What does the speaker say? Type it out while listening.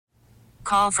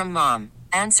call from mom.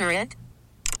 Answer it.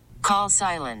 Call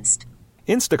silenced.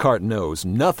 Instacart knows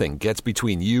nothing gets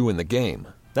between you and the game.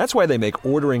 That's why they make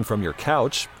ordering from your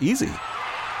couch easy.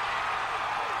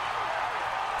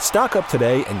 Stock up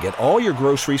today and get all your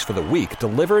groceries for the week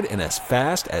delivered in as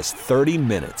fast as 30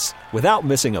 minutes without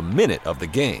missing a minute of the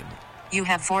game. You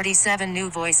have 47 new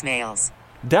voicemails.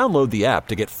 Download the app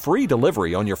to get free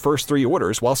delivery on your first 3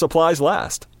 orders while supplies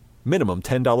last. Minimum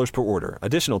 $10 per order.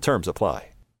 Additional terms apply.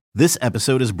 This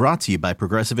episode is brought to you by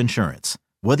Progressive Insurance.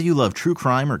 Whether you love true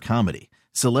crime or comedy,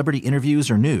 celebrity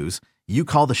interviews or news, you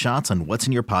call the shots on what's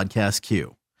in your podcast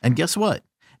queue. And guess what?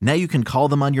 Now you can call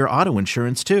them on your auto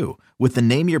insurance too with the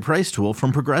Name Your Price tool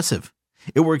from Progressive.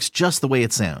 It works just the way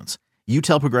it sounds. You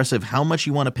tell Progressive how much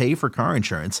you want to pay for car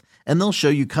insurance, and they'll show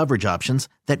you coverage options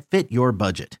that fit your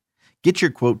budget. Get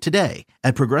your quote today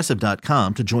at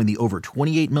Progressive.com to join the over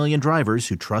 28 million drivers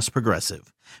who trust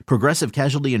Progressive. Progressive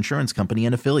Casualty Insurance Company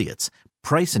and Affiliates.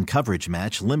 Price and coverage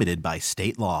match limited by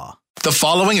state law. The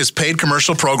following is paid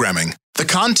commercial programming. The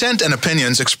content and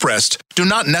opinions expressed do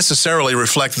not necessarily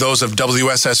reflect those of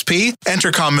WSSP,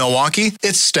 Entercom Milwaukee,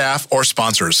 its staff, or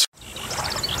sponsors.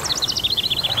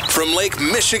 From Lake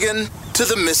Michigan to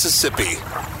the Mississippi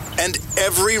and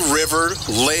every river,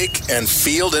 lake, and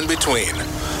field in between,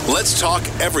 let's talk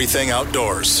everything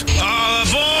outdoors. All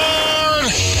aboard!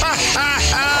 Ha ha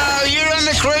ha! You're on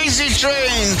the crazy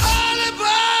train! All aboard!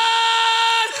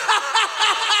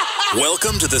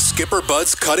 Welcome to the Skipper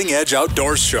Bud's Cutting Edge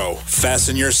Outdoors Show.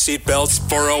 Fasten your seatbelts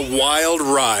for a wild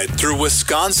ride through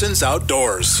Wisconsin's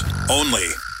outdoors. Only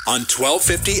on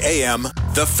 1250 AM,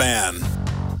 The Fan.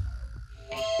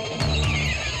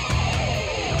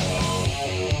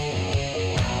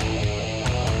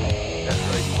 That's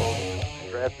right, folks.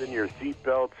 Strap in your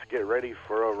seatbelts. Get ready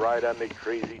for a ride on the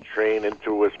crazy train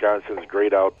into Wisconsin's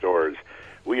great outdoors.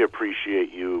 We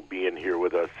appreciate you being here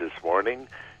with us this morning.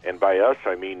 And by us,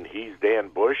 I mean he's Dan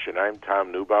Bush, and I'm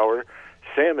Tom Neubauer.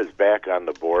 Sam is back on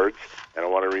the boards, and I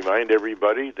want to remind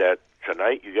everybody that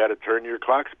tonight you got to turn your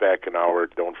clocks back an hour.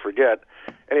 Don't forget.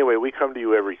 Anyway, we come to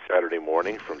you every Saturday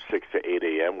morning from 6 to 8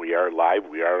 a.m. We are live.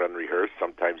 We are unrehearsed.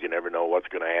 Sometimes you never know what's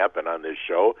going to happen on this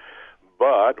show.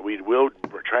 But we will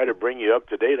try to bring you up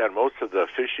to date on most of the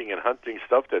fishing and hunting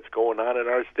stuff that's going on in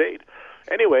our state.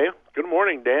 Anyway, good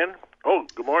morning, Dan. Oh,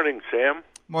 good morning, Sam.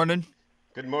 Morning.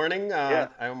 Good morning. Yeah.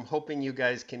 I'm hoping you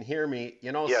guys can hear me.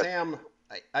 You know, Yes. Sam,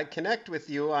 I connect with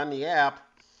you on the app,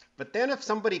 but then if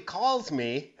somebody calls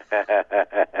me,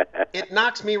 it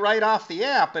knocks me right off the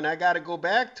app, and I got to go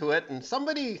back to it. And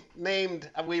somebody named,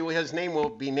 his name will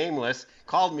be nameless,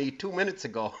 called me 2 minutes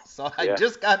ago. So I Yeah.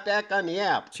 just got back on the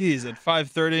app. Jeez, at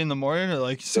 5:30 in the morning or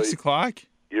like 6 o'clock?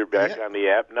 You're back Yeah. on the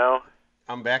app now?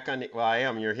 I'm back on the, well, I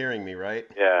am. You're hearing me, right?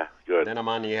 Yeah, good. Then I'm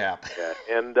on the app. Yeah.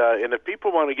 And if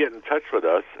people want to get in touch with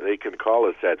us, they can call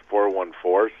us at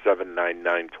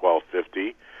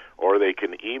 414-799-1250, or they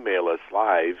can email us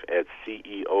live at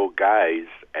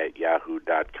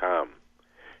ceoguys@yahoo.com.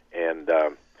 And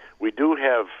we do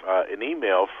have an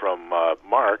email from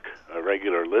Mark, a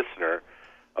regular listener,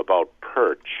 about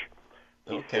perch.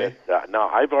 He said, now,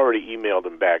 I've already emailed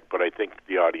him back, but I think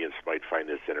the audience might find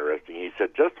this interesting. He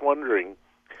said, just wondering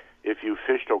if you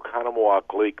fished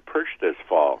Oconomowoc Lake perch this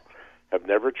fall. Have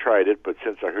never tried it, but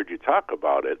since I heard you talk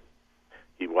about it,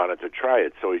 he wanted to try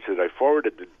it. So he said, I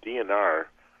forwarded the DNR.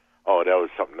 Oh, that was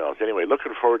something else. Anyway,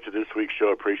 looking forward to this week's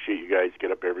show. Appreciate you guys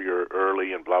get up every year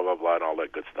early and blah, blah, blah, and all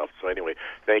that good stuff. So anyway,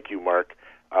 thank you, Mark.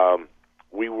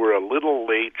 We were a little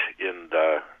late in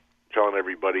telling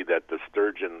everybody that the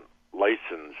sturgeon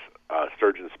license,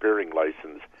 sturgeon spearing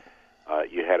license,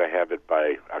 you had to have it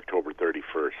by October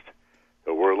 31st.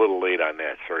 So we're a little late on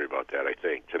that. Sorry about that, I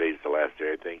think. Today's the last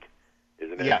day, I think,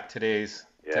 isn't it? Yeah, today's.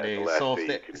 The last So, day if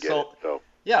you they, can get so it. So.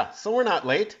 yeah, so we're not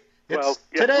late. It's Well,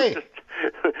 yeah, today.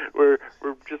 We're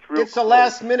just real It's a close.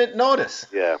 last-minute notice.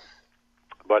 Yeah.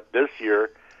 But this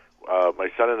year, my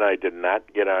son and I did not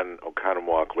get on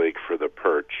Oconomowoc Lake for the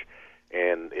perch.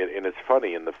 And it's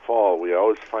funny, in the fall, we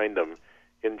always find them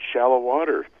in shallow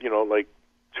water, like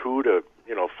 2 to,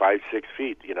 5, 6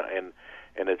 feet,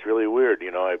 and it's really weird,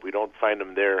 we don't find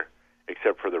them there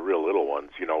except for the real little ones,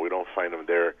 we don't find them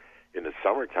there in the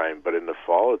summertime, but in the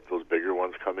fall, those bigger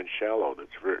ones come in shallow.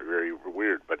 That's very, very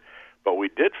weird. But we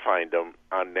did find them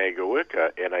on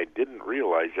Nagawicca, and I didn't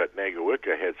realize that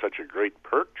Nagawicca had such a great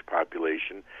perch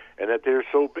population and that they're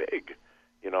so big,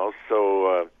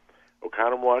 so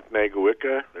Oconomowoc,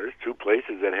 Nagawicca, there's 2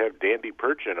 places that have dandy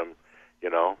perch in them. You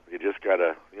just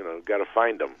gotta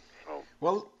find them. So.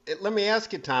 Well, let me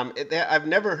ask you, Tom. I've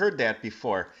never heard that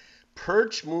before.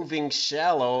 Perch moving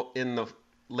shallow in the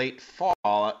late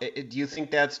fall. Do you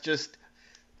think that's just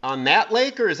on that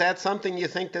lake, or is that something you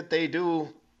think that they do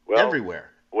everywhere?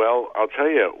 Well, I'll tell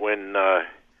you, when on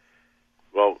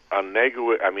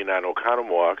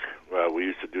Oconomowoc, we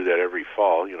used to do that every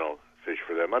fall. Fish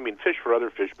for them. I mean, fish for other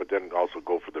fish, but then also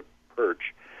go for the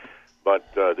perch.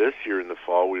 But this year in the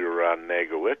fall, we were on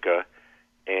Nagawicca,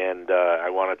 and I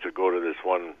wanted to go to this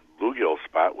one bluegill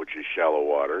spot, which is shallow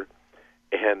water,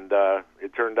 and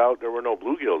it turned out there were no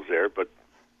bluegills there, but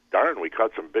darn, we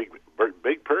caught some big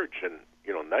perch, and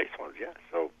nice ones, yeah.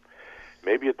 So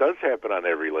maybe it does happen on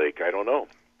every lake. I don't know.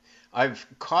 I've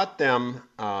caught them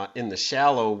in the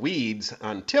shallow weeds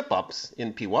on tip-ups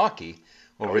in Pewaukee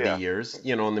over the years,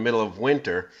 in the middle of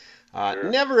winter.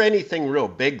 Sure. Never anything real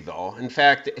big, though. In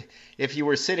fact, if you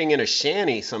were sitting in a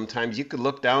shanty, sometimes you could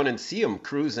look down and see them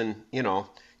cruising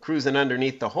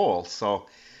underneath the hole. So,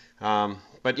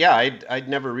 but yeah, I'd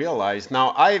never realized.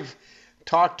 Now, I've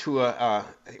talked to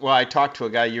I talked to a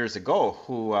guy years ago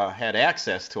who had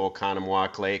access to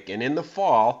Oconomowoc Lake, and in the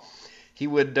fall, he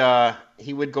would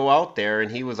go out there,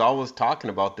 and he was always talking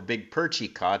about the big perch he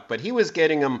caught, but he was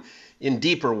getting them in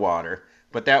deeper water,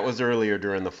 but that was earlier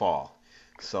during the fall.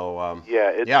 So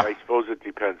I suppose it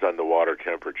depends on the water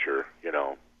temperature,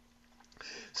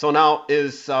 So now,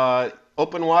 is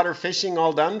open water fishing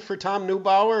all done for Tom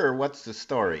Neubauer, or what's the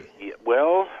story? Yeah,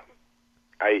 well,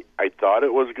 I thought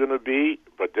it was going to be,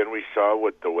 but then we saw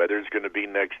what the weather's going to be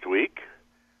next week.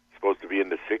 It's supposed to be in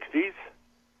the 60s.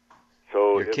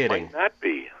 So You're kidding. Might not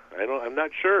be. I'm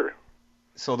not sure.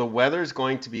 So the weather's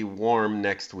going to be warm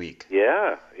next week.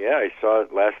 Yeah. I saw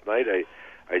it last night.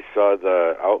 I saw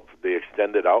the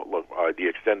extended outlook, the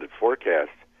extended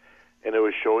forecast, and it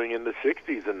was showing in the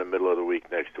 60s in the middle of the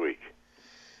week next week.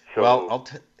 So, well,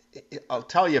 I'll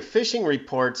tell you, fishing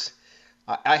reports.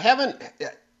 I haven't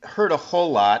heard a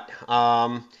whole lot.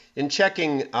 In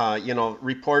checking,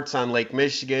 reports on Lake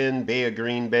Michigan, Bay of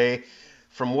Green Bay.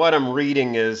 From what I'm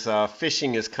reading, is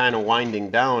fishing is kind of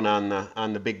winding down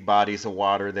on the big bodies of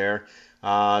water there.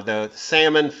 The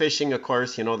salmon fishing, of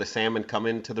course, the salmon come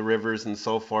into the rivers and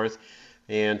so forth,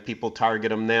 and people target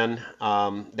them then.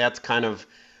 That's kind of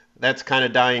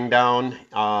dying down.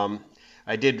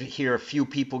 I did hear a few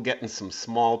people getting some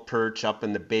small perch up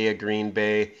in the Bay of Green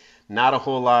Bay. Not a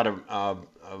whole lot of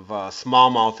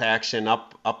smallmouth action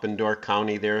up in Door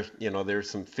County there. There's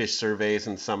some fish surveys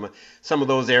in some of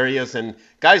those areas, and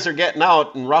guys are getting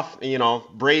out and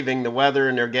braving the weather,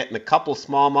 and they're getting a couple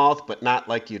smallmouth, but not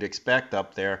like you'd expect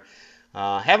up there.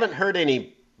 Haven't heard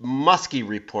any muskie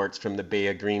reports from the Bay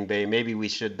of Green Bay. Maybe we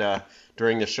should,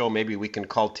 during the show, maybe we can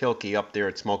call Tilke up there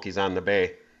at Smokies on the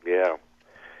Bay. Yeah.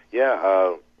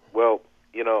 Well,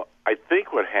 I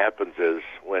think what happens is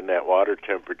when that water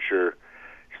temperature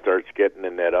starts getting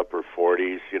in that upper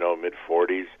 40s, mid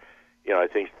 40s, I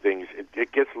think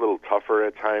it gets a little tougher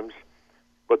at times.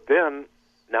 But then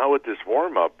now with this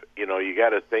warm up, you got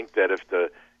to think that if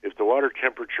the water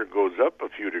temperature goes up a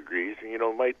few degrees,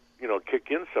 might kick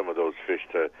in some of those fish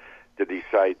to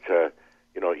decide to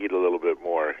eat a little bit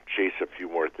more, chase a few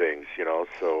more things,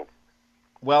 So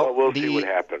we'll see what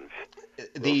happens.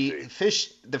 The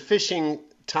fishing,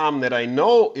 Tom, that I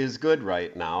know is good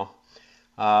right now.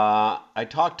 I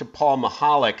talked to Paul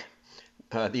Mahalik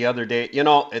the other day.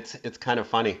 It's kind of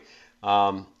funny.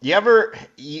 Have you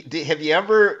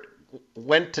ever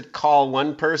went to call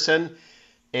one person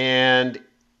and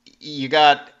you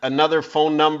got another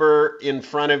phone number in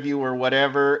front of you or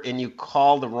whatever, and you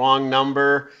call the wrong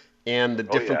number and the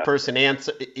different person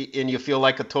answer, and you feel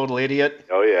like a total idiot?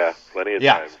 Oh yeah, plenty of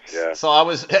times. Yeah. So I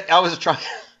was trying.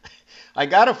 I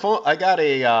got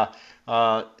a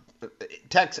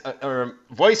text or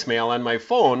voicemail on my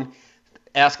phone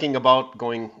asking about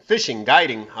going fishing,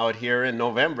 guiding out here in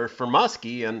November for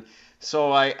muskie, and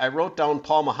so I wrote down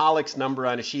Paul Mahalik's number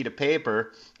on a sheet of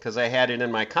paper because I had it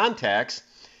in my contacts,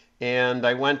 and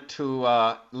I went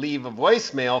to leave a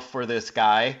voicemail for this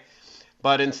guy,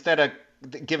 but instead of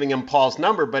giving him Paul's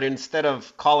number, but instead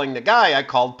of calling the guy, I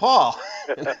called Paul.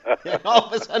 and all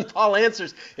of a sudden Paul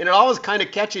answers, and it always kind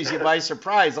of catches you by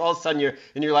surprise. All of a sudden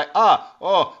you're like,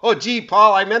 gee,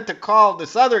 Paul, I meant to call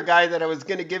this other guy that I was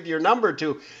going to give your number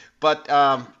to. But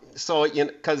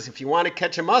because if you want to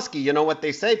catch a muskie, you know what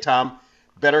they say, Tom,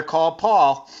 better call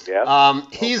Paul. Yeah.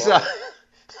 He's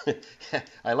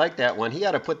I like that one. He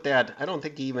ought to put that. I don't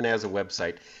think he even has a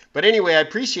website. But anyway, I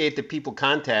appreciate the people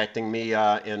contacting me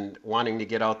and wanting to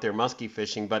get out there muskie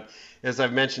fishing. But as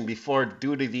I've mentioned before,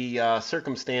 due to the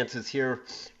circumstances here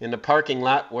in the parking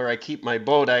lot where I keep my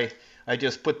boat, I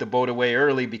just put the boat away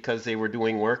early because they were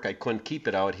doing work. I couldn't keep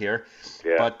it out here.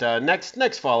 Yeah. But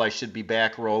next fall I should be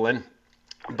back rolling.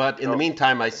 But in the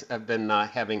meantime, I've been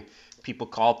having people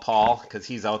call Paul because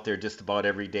he's out there just about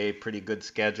every day, pretty good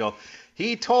schedule.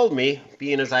 He told me,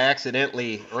 being as I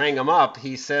accidentally rang him up,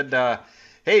 he said,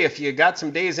 hey, if you got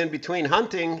some days in between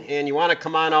hunting and you want to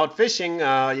come on out fishing,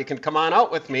 you can come on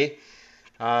out with me.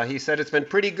 He said it's been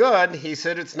pretty good. He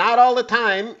said it's not all the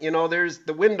time, there's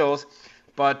the windows.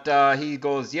 But he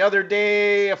goes, the other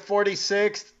day a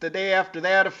 46, the day after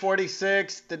that a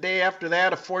 46, the day after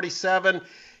that a 47.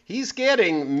 He's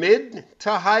getting mid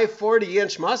to high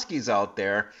 40-inch muskies out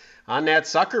there on that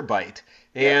sucker bite.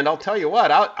 And I'll tell you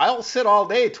what, I'll sit all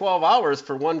day, 12 hours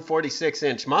for one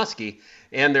 46-inch muskie,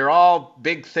 and they're all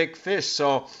big, thick fish.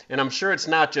 So, and I'm sure it's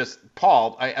not just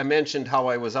Paul. I mentioned how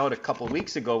I was out a couple of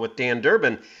weeks ago with Dan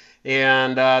Durbin,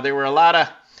 and there were a lot of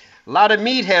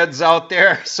meatheads out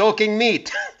there soaking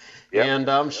meat. Yep. And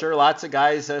I'm sure lots of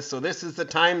guys, so this is the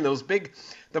time, the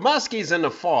muskies in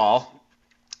the fall,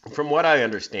 from what I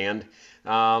understand,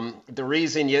 the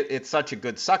reason it's such a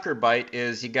good sucker bite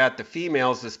is you got the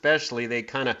females especially, they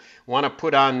kind of want to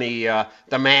put on the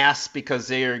mass because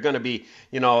they are going to be,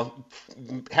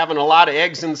 having a lot of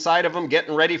eggs inside of them,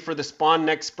 getting ready for the spawn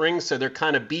next spring, so they're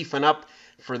kind of beefing up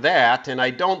for that, and I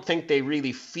don't think they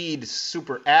really feed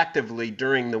super actively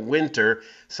during the winter,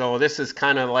 so this is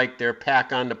kind of like their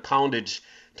pack on the poundage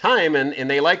time, and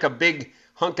they like a big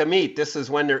hunk of meat. This is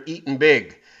when they're eating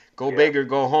big. Go big or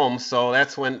go home, so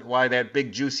that's why that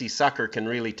big juicy sucker can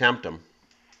really tempt them.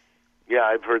 Yeah,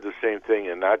 I've heard the same thing,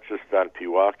 and not just on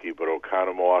Pewaukee, but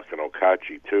Oconomowoc and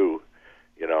Okauchee too,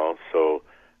 so,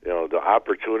 the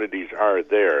opportunities are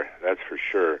there, that's for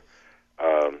sure.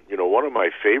 One of my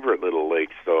favorite little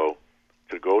lakes, though,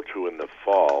 to go to in the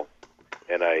fall,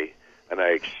 and I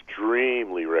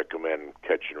extremely recommend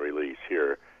catch and release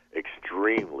here,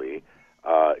 extremely,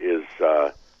 is,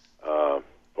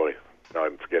 boy, now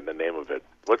I'm forgetting the name of it.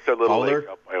 What's that little lake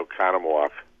up by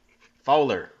Oconomowoc?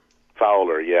 Fowler,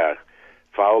 yeah.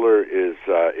 Fowler is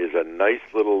a nice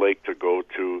little lake to go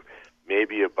to,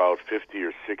 maybe about 50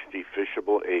 or 60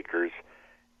 fishable acres,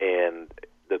 and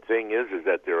the thing is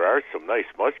that there are some nice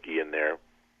muskie in there.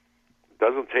 It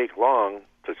doesn't take long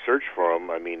to search for them.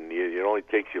 I mean, it only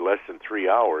takes you less than 3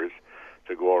 hours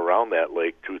to go around that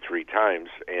lake 2-3 times,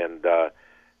 and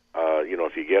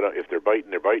if they're biting,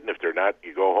 they're biting. If they're not,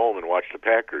 you go home and watch the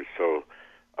Packers. So,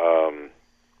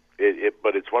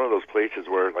 but it's one of those places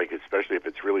where, like, especially if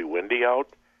it's really windy out,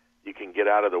 you can get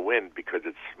out of the wind because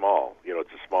it's small.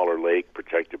 It's a smaller lake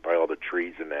protected by all the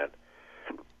trees and that.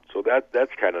 So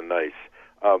that's kind of nice.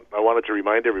 I wanted to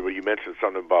remind everybody, you mentioned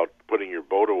something about putting your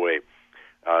boat away.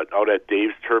 Out at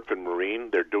Dave's Turf and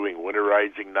Marine, they're doing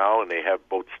winterizing now, and they have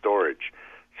boat storage.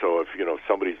 So if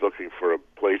somebody's looking for a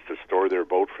place to store their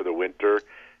boat for the winter,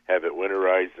 have it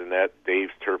winterized in that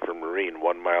Dave's Turf and Marine,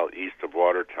 1 mile east of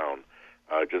Watertown.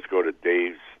 Just go to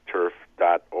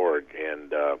davesturf.org,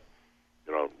 and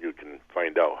you can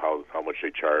find out how much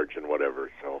they charge and whatever.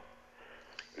 So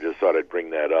I just thought I'd bring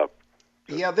that up.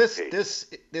 Yeah, this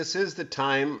is the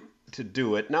time to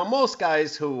do it. Now, most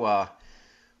guys who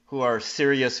are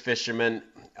serious fishermen,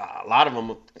 a lot of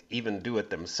them even do it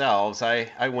themselves. I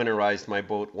winterized my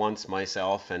boat once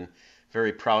myself, and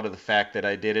very proud of the fact that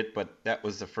I did it, but that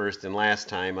was the first and last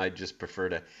time. I just prefer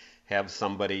to have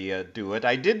somebody do it.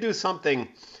 I did do something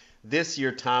this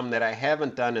year, Tom, that I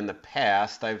haven't done in the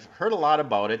past. I've heard a lot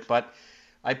about it, but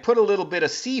I put a little bit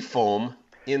of sea foam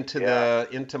into the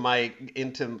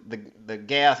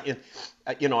gas.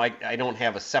 I don't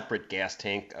have a separate gas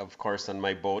tank, of course, on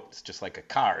my boat. It's just like a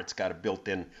car. It's got a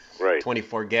built-in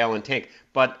 24-gallon tank.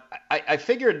 But I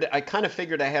kind of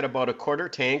figured I had about a quarter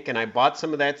tank, and I bought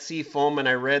some of that sea foam, and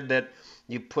I read that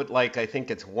you put I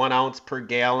think it's 1 ounce per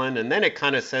gallon, and then it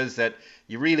kind of says that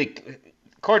you really,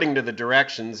 according to the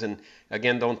directions, and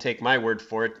again, don't take my word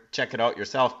for it, check it out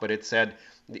yourself, but it said,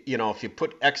 if you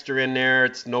put extra in there,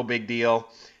 it's no big deal.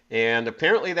 And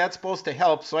apparently that's supposed to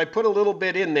help. So I put a little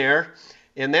bit in there.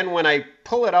 And then when I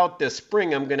pull it out this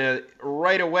spring, I'm going to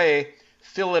right away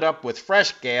fill it up with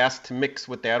fresh gas to mix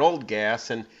with that old gas.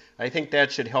 And I think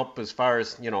that should help as far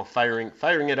as,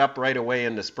 firing it up right away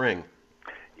in the spring.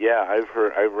 Yeah,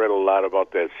 I've read a lot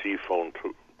about that sea foam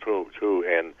too.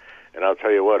 And I'll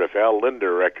tell you what, if Al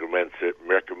Linder recommends it,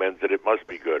 it must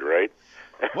be good, right?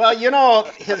 Well,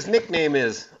 his nickname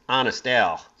is Honest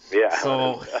Al. Yeah.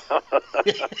 So.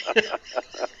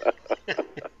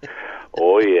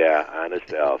 Oh yeah,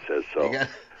 Honest Al says so.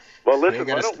 Well, listen,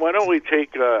 why don't we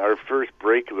take our first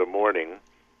break of the morning,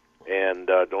 and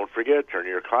don't forget, turn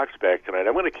your clocks back tonight.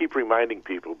 I'm going to keep reminding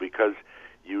people because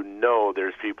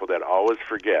there's people that always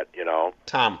forget.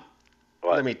 Tom,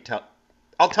 what? let me tell.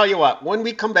 I'll tell you what. When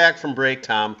we come back from break,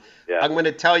 Tom, I'm going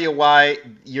to tell you why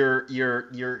your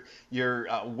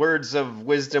words of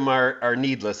wisdom are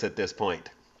needless at this point.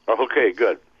 Okay,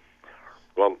 good.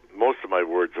 Well, most of my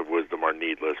words of wisdom are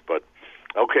needless, but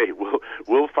okay,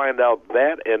 we'll find out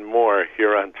that and more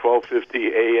here on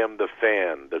 1250 AM The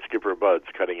Fan, the Skipper Bud's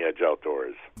Cutting Edge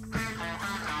Outdoors.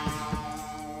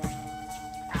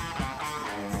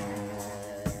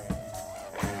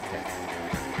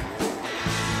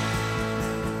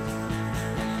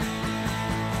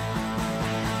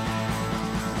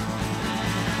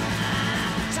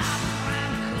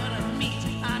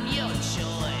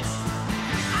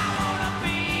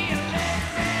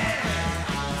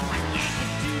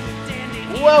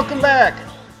 Welcome back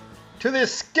to the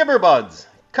Skipper Buds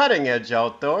Cutting Edge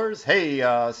Outdoors. Hey,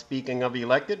 speaking of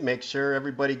elected, make sure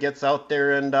everybody gets out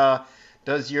there and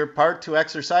does your part to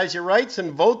exercise your rights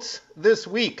and votes this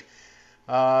week.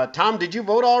 Tom, did you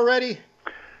vote already?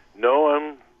 No,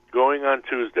 I'm going on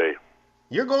Tuesday.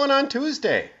 You're going on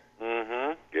Tuesday?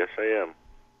 Mm-hmm. Yes, I am.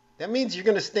 That means you're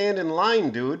going to stand in line,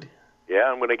 dude.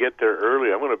 Yeah, I'm going to get there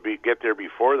early. I'm going to get there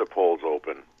before the polls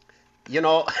open. You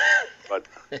know, but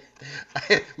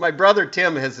my brother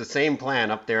Tim has the same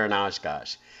plan up there in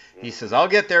Oshkosh. He says, I'll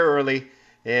get there early,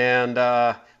 and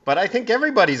but I think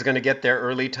everybody's going to get there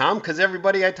early, Tom, because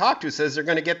everybody I talk to says they're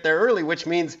going to get there early, which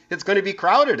means it's going to be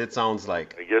crowded, it sounds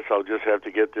like. I guess I'll just have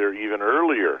to get there even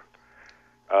earlier.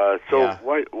 Something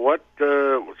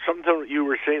you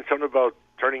were saying something about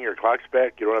turning your clocks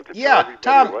back? You don't have to tell everybody,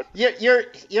 Tom, what?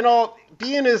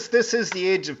 being as this is the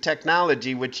age of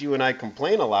technology, which you and I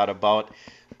complain a lot about,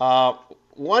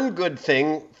 one good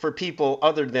thing for people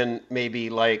other than maybe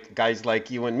like guys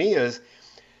like you and me is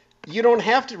you don't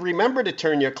have to remember to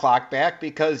turn your clock back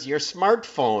because your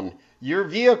smartphone, your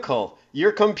vehicle,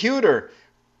 your computer,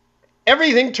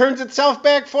 everything turns itself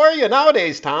back for you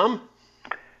nowadays, Tom.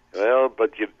 Well,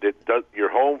 but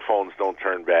your home phones don't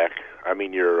turn back. I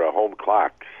mean, your home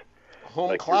clocks.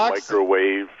 Home clocks? Your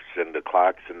microwaves and the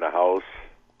clocks in the house.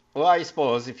 Well, I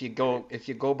suppose if you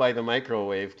go by the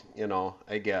microwave,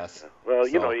 I guess. Well,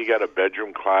 you got a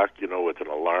bedroom clock, with an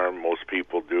alarm. Most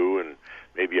people do, and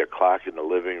maybe a clock in the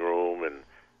living room, and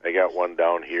I got one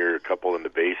down here, a couple in the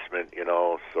basement,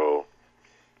 So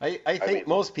I think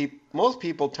most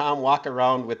people, Tom, walk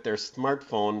around with their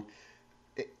smartphone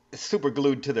super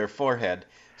glued to their forehead.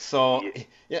 So,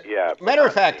 yeah. Matter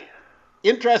of fact,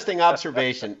 interesting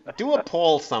observation. Do a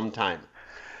poll sometime.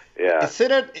 Yeah.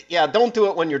 Don't do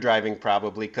it when you're driving,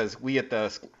 probably, because we at the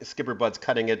Skipper Buds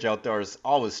Cutting Edge Outdoors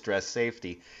always stress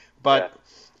safety. But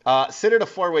sit at a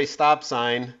four-way stop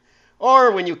sign,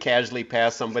 or when you casually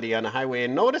pass somebody on a highway,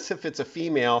 and notice if it's a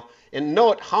female, and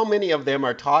note how many of them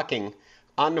are talking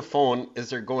on the phone as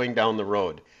they're going down the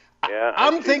road. Yeah,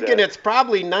 I'm thinking it's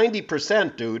probably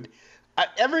 90%, dude. I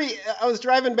was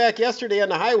driving back yesterday on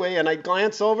the highway, and I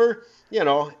glance over,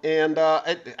 and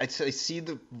I see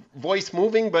the voice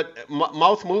moving, but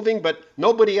mouth moving, but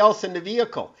nobody else in the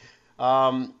vehicle.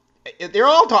 They're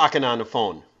all talking on the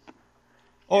phone.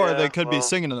 Or they could be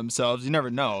singing to themselves. You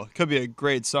never know. It could be a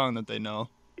great song that they know.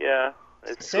 Yeah.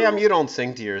 Sam, you don't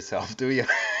sing to yourself, do you?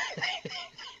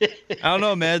 I don't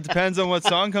know, man. It depends on what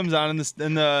song comes on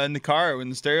in the car when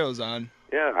the stereo's on.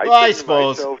 Yeah, I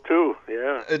suppose. To myself too.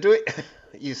 Yeah.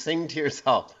 You sing to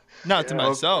yourself? Not to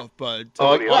myself, but.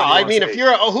 I mean, if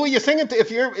you're who are you singing to?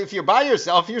 If you're by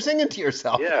yourself, you're singing to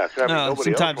yourself. Yeah.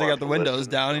 Sometimes I got the windows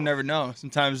down. You never know.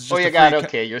 Sometimes. It's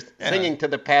just You're singing to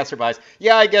the passerbys.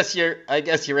 Yeah, I guess you're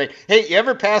right. Hey, you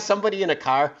ever pass somebody in a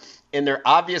car and they're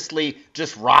obviously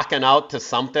just rocking out to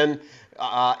something?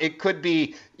 It could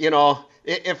be,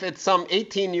 if it's some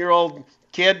 18-year-old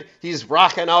kid, he's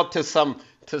rocking out to some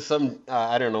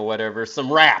I don't know, whatever,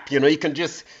 some rap, you can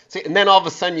just see, and then all of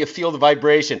a sudden you feel the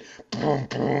vibration, boom,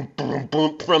 boom, boom,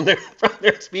 boom, from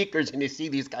their speakers, and you see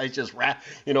these guys just rap,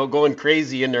 going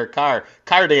crazy in their car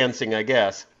dancing, I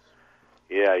guess.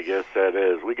 Yeah, I guess that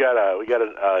is. We got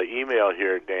an email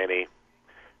here, Danny.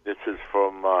 This is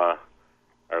from our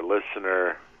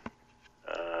listener,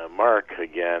 Mark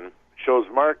again. Shows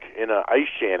Mark in an ice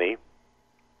shanty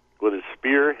with his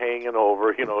spear hanging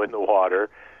over, in the water.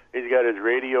 He's got his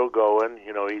radio going.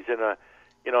 He's in a,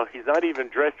 he's not even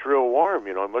dressed real warm.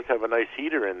 He must have a nice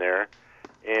heater in there.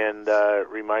 And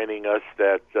reminding us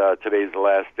that today's the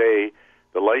last day.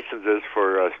 The licenses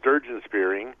for sturgeon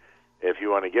spearing, if you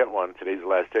want to get one, today's the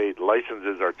last day. The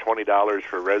licenses are $20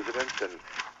 for residents and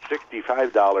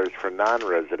 $65 for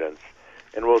non-residents.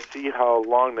 And we'll see how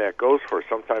long that goes for.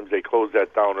 Sometimes they close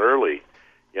that down early,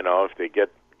 if they get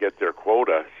their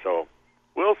quota. So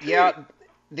we'll see. Yeah,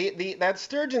 that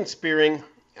sturgeon spearing,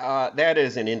 that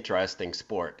is an interesting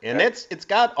sport, and it's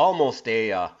got almost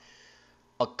a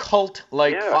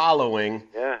cult-like following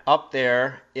up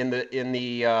there in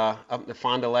the up the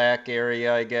Fond du Lac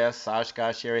area, I guess,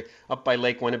 Oshkosh area, up by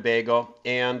Lake Winnebago.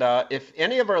 And if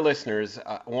any of our listeners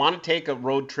want to take a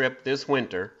road trip this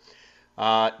winter,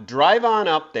 drive on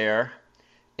up there.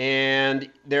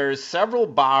 And there's several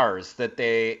bars that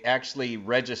they actually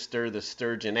register the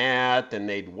sturgeon at, and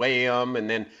they'd weigh them, and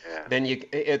then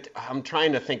I'm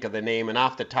trying to think of the name, and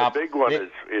off the top, the big one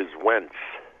is Wentz.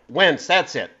 Wentz,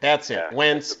 that's it. Yeah,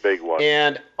 Wentz. the big one.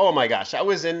 And oh my gosh, I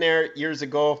was in there years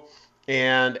ago,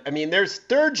 and I mean, there's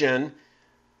sturgeon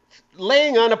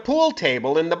laying on a pool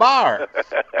table in the bar,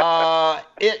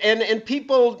 and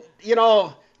people,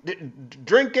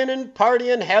 drinking and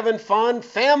partying, having fun,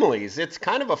 families. It's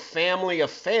kind of a family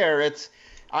affair.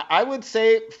 I would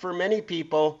say for many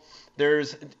people,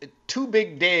 there's 2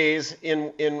 big days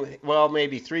well,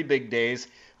 maybe 3 big days.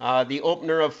 The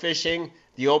opener of fishing,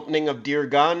 the opening of Deer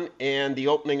Gun, and the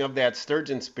opening of that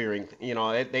sturgeon spearing.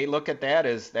 They look at that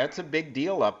as that's a big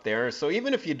deal up there. So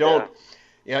even if you don't,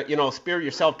 spear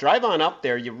yourself, drive on up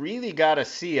there. You really got to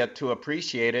see it to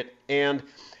appreciate it. And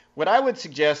what I would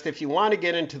suggest, if you want to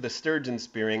get into the sturgeon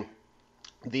spearing,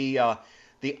 the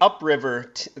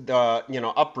upriver,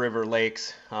 upriver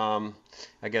lakes,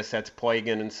 I guess that's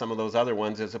Poygan and some of those other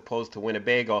ones, as opposed to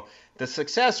Winnebago, the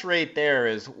success rate there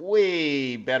is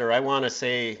way better. I want to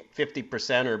say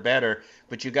 50% or better,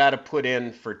 but you got to put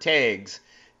in for tags,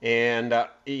 and to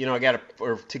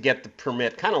get the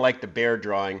permit, kind of like the bear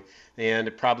drawing. And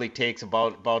it probably takes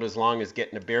about as long as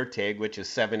getting a bear tag, which is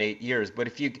 7-8 years. But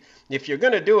if you're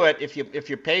going to do it, if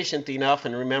you're patient enough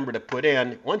and remember to put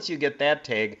in, once you get that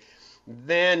tag,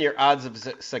 then your odds of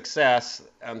success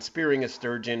on spearing a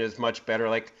sturgeon is much better.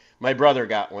 Like my brother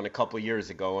got one a couple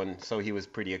years ago, and so he was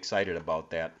pretty excited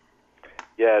about that.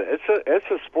 Yeah, it's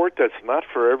a sport that's not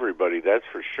for everybody, that's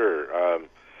for sure.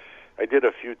 I did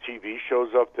a few TV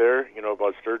shows up there,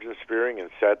 about sturgeon spearing, and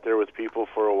sat there with people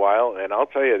for a while. And I'll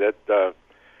tell you that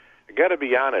I got to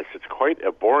be honest, it's quite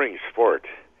a boring sport,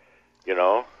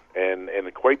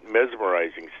 and quite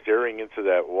mesmerizing, staring into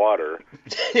that water.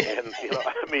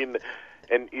 And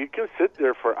and you can sit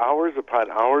there for hours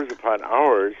upon hours upon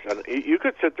hours, and you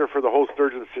could sit there for the whole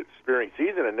sturgeon spearing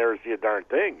season and never see a darn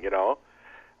thing.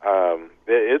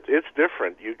 It's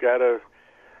different.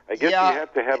 I guess you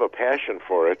have to have a passion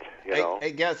for it, I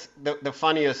guess the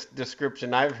funniest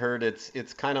description I've heard,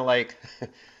 it's kind of like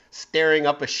staring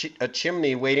up a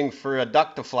chimney waiting for a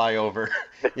duck to fly over,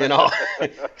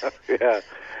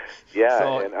 Yeah.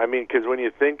 So, and I mean, because when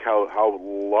you think how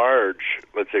large,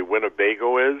 let's say,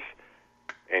 Winnebago is,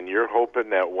 and you're hoping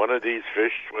that one of these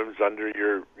fish swims under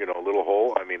your, little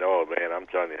hole, I mean, oh man, I'm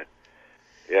telling you.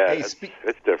 Yeah, it's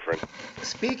different.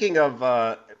 Speaking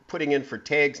of putting in for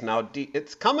tags now,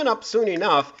 it's coming up soon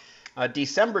enough.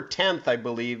 December 10th, I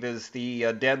believe, is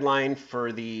the deadline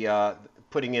for the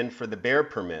putting in for the bear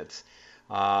permits.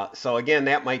 So again,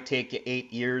 that might take you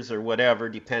 8 years or whatever,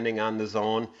 depending on the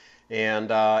zone.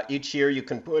 And each year you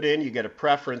can put in, you get a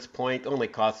preference point. Only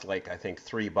costs I think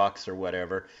 $3 or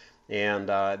whatever. And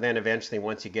then eventually,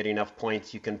 once you get enough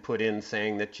points, you can put in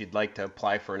saying that you'd like to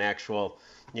apply for an actual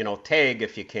tag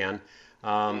if you can.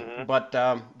 But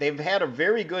they've had a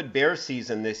very good bear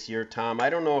season this year, Tom. I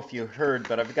don't know if you heard,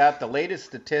 but I've got the latest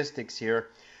statistics here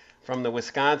from the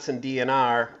Wisconsin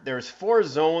DNR. There's 4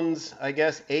 zones, I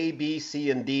guess, A, B, C,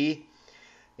 and D.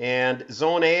 And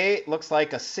Zone A looks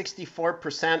like a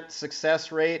 64%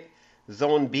 success rate.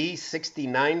 Zone B,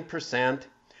 69%.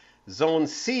 Zone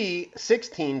C,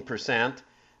 16%.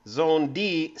 Zone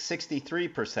D,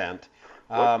 63%.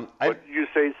 What did you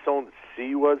say Zone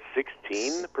C was?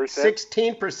 16%?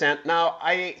 16%. Now,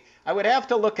 I would have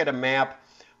to look at a map,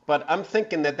 but I'm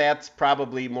thinking that's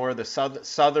probably more the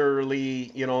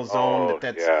southerly, zone.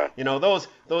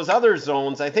 Those other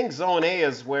zones. I think Zone A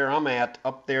is where I'm at,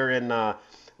 up there in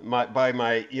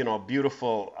my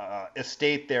beautiful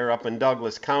estate there up in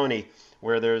Douglas County,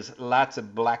 where there's lots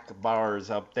of black bars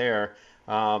up there.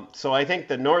 So I think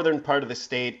the northern part of the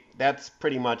state, that's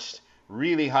pretty much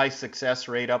really high success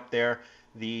rate up there.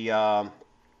 The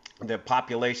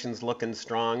population's looking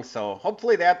strong, so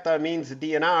hopefully that means the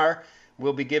DNR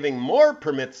will be giving more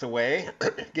permits away,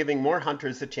 giving more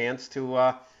hunters a chance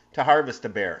to harvest a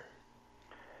bear.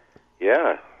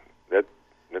 Yeah, that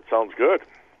sounds good.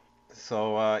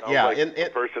 So the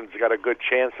person's got a good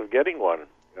chance of getting one.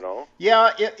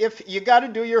 Yeah, if you got to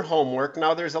do your homework.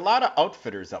 Now, there's a lot of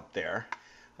outfitters up there.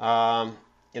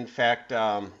 In fact,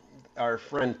 our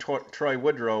friend Troy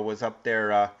Woodrow was up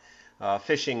there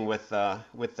fishing with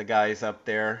the guys up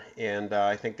there, and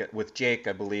I think with Jake,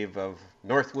 I believe, of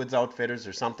Northwoods Outfitters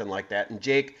or something like that. And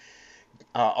Jake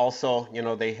also,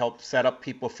 they help set up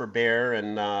people for bear,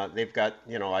 and they've got,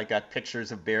 I got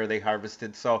pictures of bear they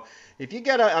harvested. So if you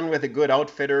get on with a good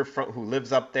outfitter who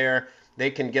lives up there, they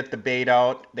can get the bait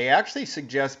out. They actually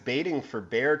suggest baiting for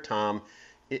bear, Tom,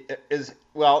 is,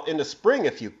 well, in the spring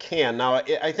if you can. Now,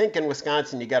 I think in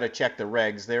Wisconsin you got to check the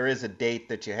regs. There is a date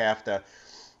that you have to,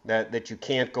 that you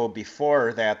can't go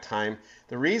before that time.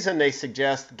 The reason they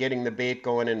suggest getting the bait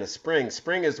going in the spring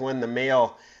is when the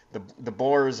male, the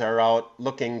boars are out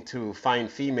looking to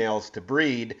find females to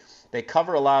breed. They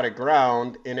cover a lot of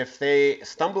ground, and if they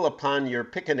stumble upon your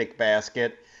picnic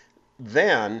basket,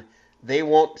 then they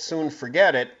won't soon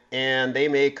forget it, and they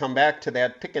may come back to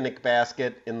that picnic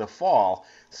basket in the fall.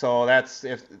 So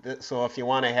if you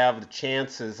want to have the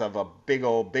chances of a big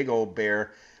old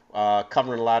bear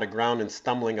covering a lot of ground and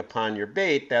stumbling upon your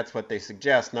bait, that's what they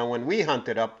suggest. Now, when we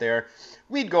hunted up there,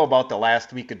 we'd go about the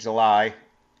last week of July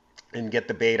and get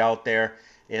the bait out there,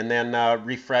 and then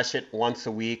refresh it once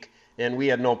a week. And we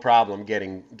had no problem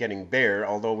getting bear,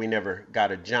 although we never got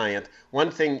a giant.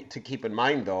 One thing to keep in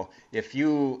mind, though, if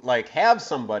you have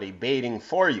somebody baiting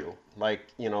for you,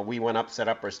 we went up, set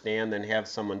up our stand, and have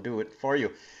someone do it for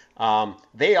you,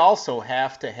 they also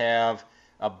have to have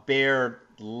a bear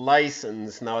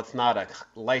license. Now, it's not a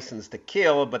license to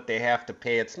kill, but they have to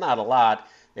pay. It's not a lot.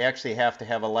 They actually have to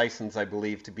have a license, I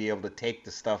believe, to be able to take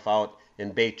the stuff out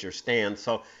and bait your stand.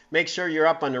 So make sure you're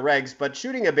up on the regs. But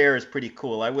shooting a bear is pretty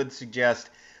cool. I would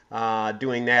suggest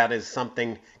doing that as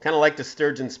something kind of like the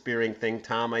sturgeon spearing thing,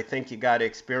 Tom. I think you got to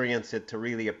experience it to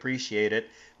really appreciate it.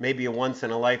 Maybe a once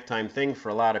in a lifetime thing for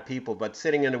a lot of people, but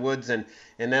sitting in the woods and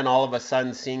then all of a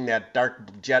sudden seeing that dark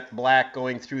jet black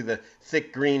going through the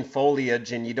thick green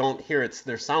foliage, and you don't hear it,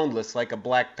 they're soundless like a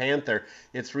black panther.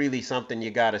 It's really something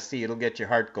you got to see. It'll get your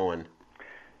heart going.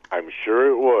 I'm sure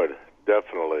it would,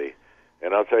 definitely.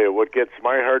 And I'll tell you what gets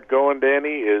my heart going,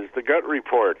 Danny, is the gut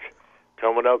report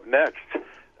coming up next.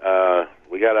 Well,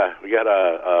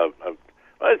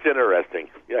 it's interesting.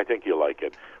 Yeah, I think you'll like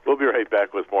it. We'll be right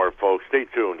back with more, folks. Stay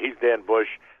tuned. He's Dan Bush.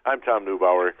 I'm Tom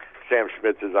Neubauer. Sam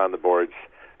Schmitz is on the boards.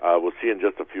 We'll see you in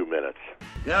just a few minutes.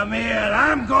 Come here.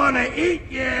 I'm going to eat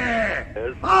you.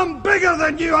 Yes. I'm bigger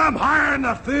than you. I'm higher in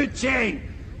the food chain.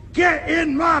 Get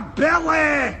in my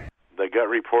belly. The Gut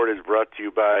Report is brought to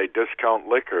you by Discount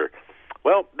Liquor.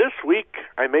 Well, this week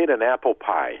I made an apple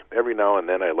pie. Every now and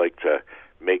then I like to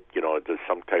make,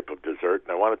 some type of dessert,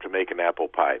 and I wanted to make an apple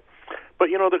pie. But,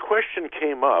 the question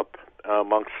came up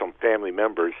amongst some family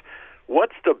members,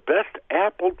 what's the best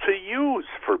apple to use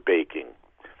for baking?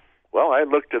 Well, I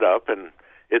looked it up, and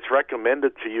it's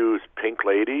recommended to use Pink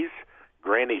Ladies,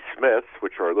 Granny Smiths,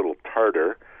 which are a little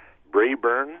tartar,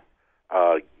 Braeburn,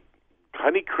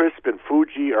 Honeycrisp and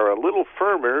Fuji are a little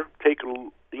firmer.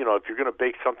 If you're going to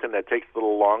bake something that takes a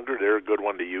little longer, they're a good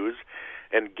one to use.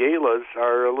 And Galas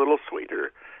are a little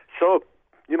sweeter. So,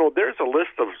 there's a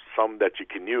list of some that you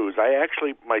can use. I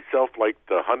actually, myself, like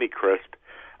the Honeycrisp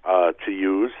to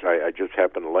use. I just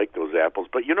happen to like those apples.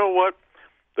 But you know what?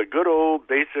 The good old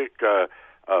basic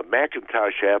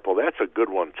Macintosh apple, that's a good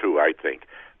one too, I think.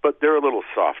 But they're a little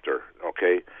softer,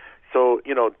 okay? So,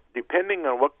 depending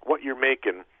on what you're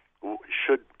making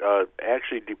should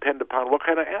actually depend upon what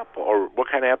kind of apple or what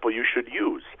kind of apple you should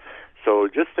use. So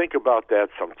just think about that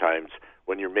sometimes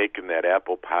when you're making that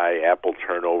apple pie, apple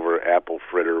turnover, apple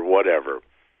fritter, whatever.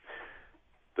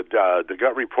 The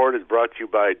Gut Report is brought to you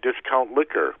by Discount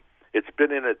Liquor. It's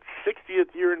been in its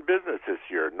 60th year in business this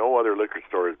year. No other liquor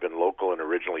store has been local and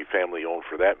originally family-owned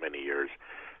for that many years.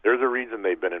 There's a reason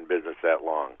they've been in business that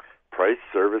long. Price,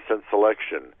 service, and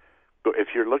selection. If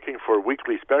you're looking for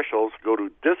weekly specials, go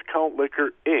to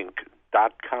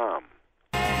discountliquorinc.com.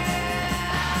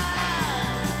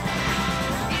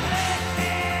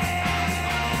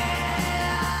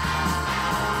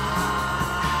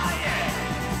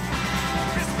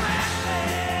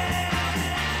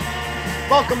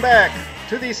 Welcome back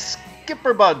to the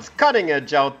Skipper Buds Cutting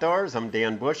Edge Outdoors. I'm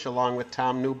Dan Bush along with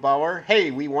Tom Neubauer.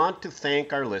 Hey, we want to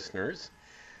thank our listeners,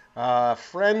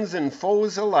 friends and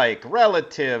foes alike,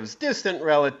 relatives, distant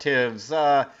relatives,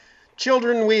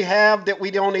 children we have that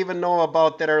we don't even know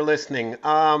about that are listening.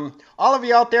 All of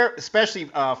you out there, especially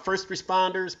first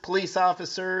responders, police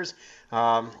officers,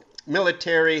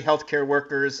 military, healthcare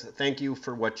workers, thank you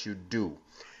for what you do.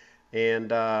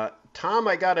 And Tom,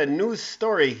 I got a news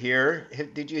story here.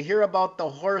 Did you hear about the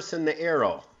horse and the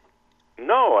arrow?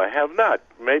 No, I have not.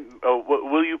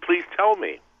 Will you please tell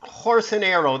me? Horse and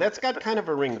arrow. That's got kind of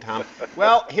a ring, Tom.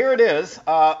 Well, here it is.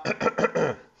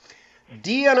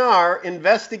 DNR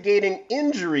investigating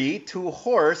injury to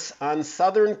horse on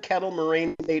Southern Kettle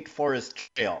Moraine State Forest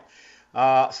Trail.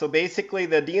 So basically,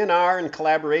 the DNR, in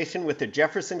collaboration with the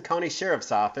Jefferson County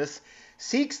Sheriff's Office,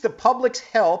 seeks the public's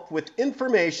help with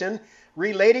information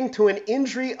relating to an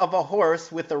injury of a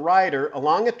horse with a rider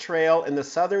along a trail in the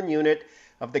southern unit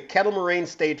of the Kettle Moraine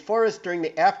State Forest during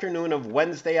the afternoon of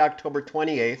Wednesday, October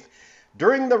 28th.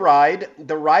 During the ride,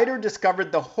 the rider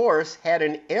discovered the horse had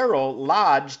an arrow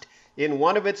lodged in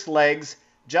one of its legs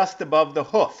just above the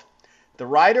hoof. The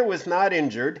rider was not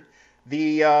injured.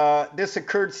 This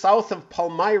occurred south of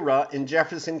Palmyra in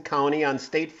Jefferson County on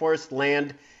state forest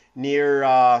land near,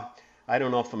 I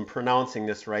don't know if I'm pronouncing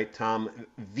this right, Tom,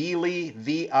 Viele,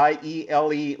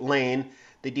 Viele Lane.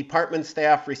 The department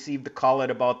staff received the call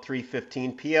at about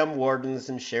 3:15 p.m. Wardens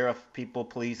and sheriff,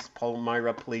 police,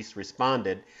 Palmyra police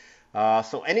responded.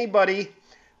 So anybody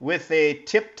with a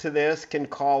tip to this can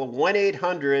call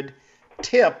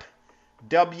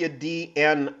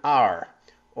 1-800-TIP-WDNR,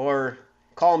 or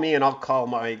call me and I'll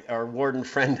call our warden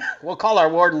friend. We'll call our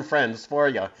warden friends for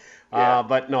you. Yeah.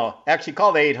 But no, actually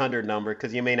call the 800 number,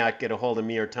 because you may not get a hold of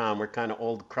me or Tom. We're kind of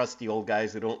old, crusty old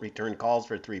guys who don't return calls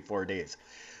for 3-4 days.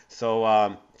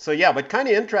 So yeah, but kind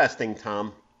of interesting,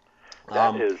 Tom.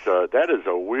 That is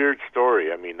a weird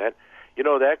story. I mean, that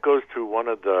goes to one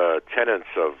of the tenets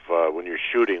of when you're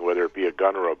shooting, whether it be a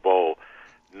gun or a bow,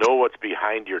 know what's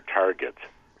behind your target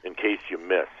in case you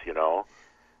miss,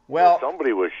 Well,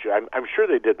 somebody was. I'm sure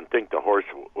they didn't think the horse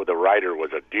with the rider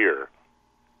was a deer.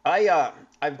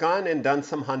 I've gone and done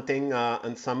some hunting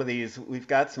on some of these. We've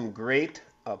got some great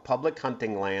public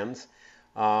hunting lands.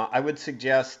 I would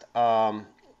suggest downloading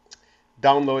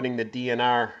the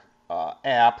DNR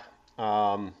app.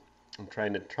 I'm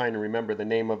trying to remember the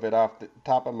name of it off the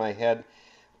top of my head,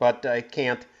 but I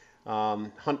can't.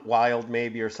 Hunt Wild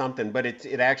maybe or something, but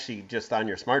it actually just on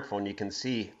your smartphone you can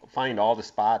find all the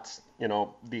spots,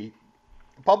 the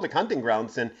public hunting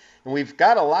grounds, and we've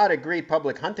got a lot of great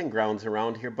public hunting grounds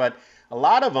around here, but a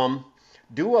lot of them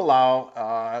do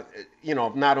allow,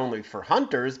 not only for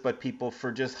hunters, but people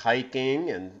for just hiking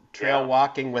and trail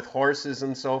walking with horses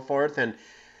and so forth. And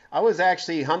I was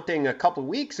actually hunting a couple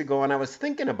weeks ago, and I was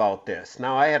thinking about this.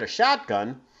 Now, I had a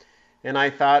shotgun, and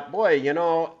I thought, boy,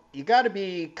 you got to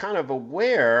be kind of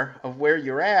aware of where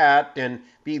you're at and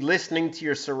be listening to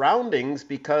your surroundings,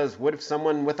 because what if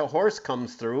someone with a horse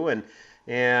comes through and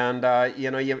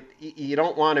you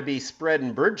don't want to be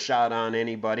spreading birdshot on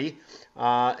anybody.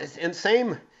 And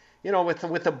same,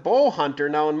 with a bow hunter.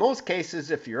 Now, in most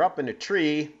cases, if you're up in a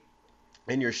tree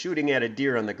and you're shooting at a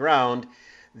deer on the ground,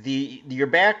 your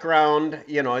background,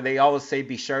 they always say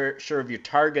be sure of your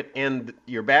target and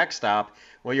your backstop.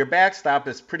 Well, your backstop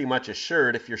is pretty much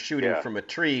assured if you're shooting from a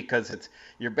tree, because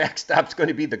your backstop's going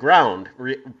to be the ground,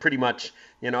 pretty much.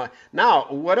 Now,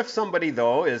 what if somebody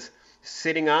though is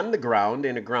sitting on the ground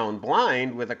in a ground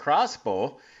blind with a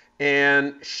crossbow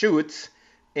and shoots,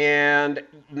 and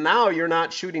now you're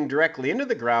not shooting directly into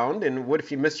the ground, and what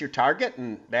if you miss your target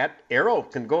and that arrow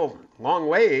can go long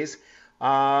ways?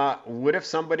 What if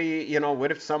somebody, what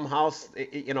if somehow,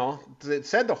 it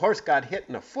said the horse got hit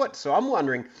in the foot, so I'm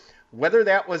wondering whether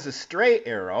that was a stray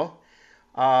arrow,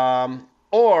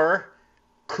 or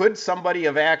could somebody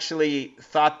have actually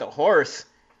thought the horse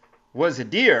was a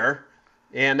deer,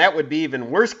 and that would be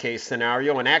even worst case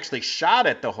scenario, and actually shot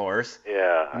at the horse.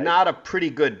 Yeah. Not a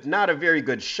very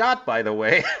good shot, by the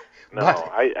way. No,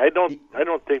 I don't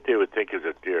think they would think it's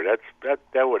a deer.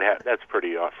 That's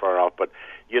pretty far off. But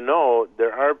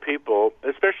there are people,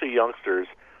 especially youngsters,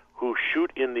 who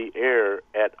shoot in the air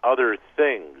at other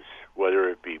things, whether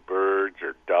it be birds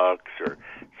or ducks or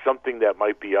something that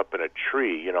might be up in a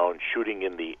tree, and shooting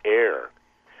in the air,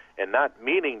 and not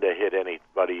meaning to hit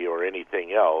anybody or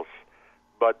anything else.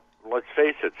 But let's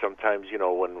face it, sometimes,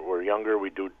 when we're younger, we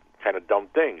do kind of dumb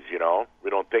things, We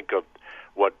don't think of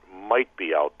what might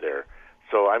be out there.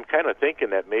 So I'm kind of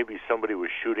thinking that maybe somebody was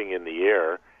shooting in the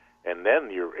air, and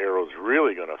then your arrow's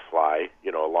really going to fly,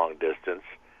 a long distance.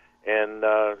 And,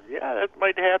 that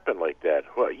might happen like that.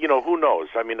 Well, who knows?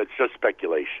 I mean, it's just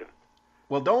speculation.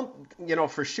 Well,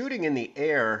 for shooting in the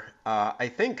air, I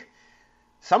think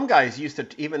some guys used to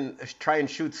even try and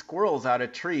shoot squirrels out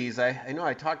of trees. I know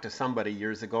I talked to somebody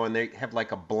years ago, and they have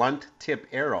like a blunt tip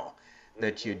arrow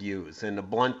that you'd use. And the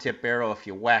blunt tip arrow, if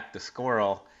you whack the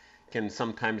squirrel, can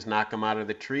sometimes knock them out of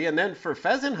the tree. And then for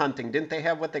pheasant hunting, didn't they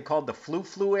have what they called the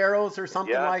flu arrows or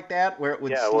something like that, where it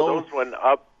would slow? Well, those went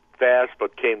up fast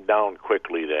but came down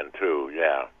quickly then too.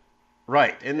 Yeah.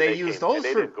 Right, and they used those.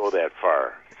 They didn't go that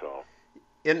far, so.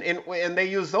 And they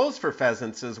use those for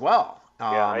pheasants as well.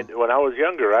 When I was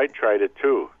younger, I tried it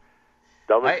too.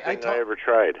 Dumbest thing I ever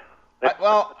tried.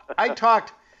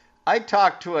 I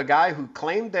talked to a guy who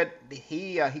claimed that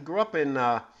he grew up in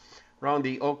around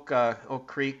the Oak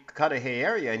Creek, Cudahy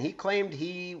area, and he claimed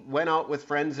he went out with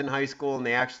friends in high school and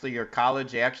or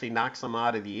college, they actually knocked some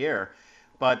out of the air.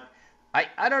 But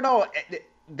I don't know,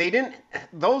 they didn't,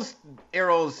 those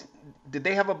arrows, did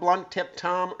they have a blunt tip,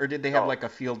 Tom, or did they have like a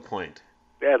field point?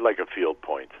 They had like a field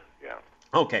point, yeah.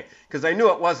 Okay, because I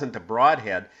knew it wasn't a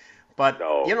broadhead. But,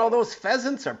 those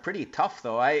pheasants are pretty tough,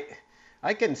 though. I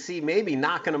can see maybe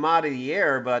knocking them out of the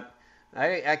air, but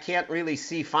I can't really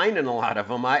see finding a lot of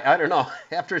them. I don't know.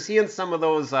 After seeing some of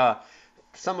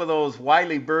those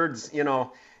wily birds,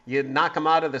 you knock them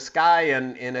out of the sky,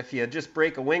 and if you just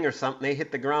break a wing or something, they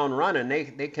hit the ground running.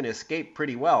 They can escape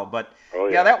pretty well. But,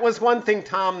 that was one thing,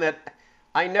 Tom, that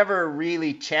I never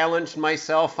really challenged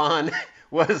myself on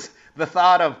was the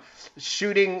thought of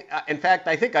shooting. In fact,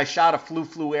 I think I shot a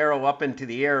flu arrow up into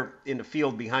the air in the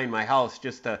field behind my house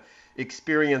just to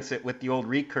experience it with the old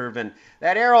recurve. And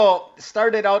that arrow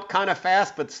started out kind of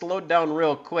fast but slowed down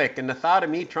real quick. And the thought of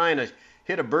me trying to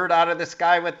hit a bird out of the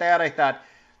sky with that, I thought,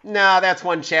 nah, that's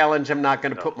one challenge I'm not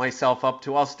going to put myself up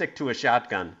to. I'll stick to a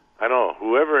shotgun. I know.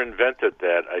 Whoever invented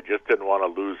that, I just didn't want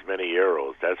to lose many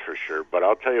arrows, that's for sure. But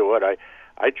I'll tell you what,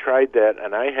 I tried that,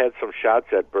 and I had some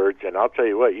shots at birds, and I'll tell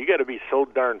you what, you got to be so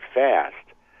darn fast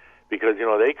because,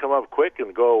 they come up quick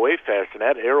and go away fast, and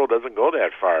that arrow doesn't go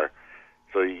that far.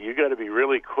 So you got to be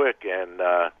really quick, and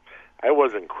I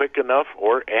wasn't quick enough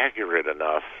or accurate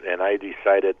enough, and I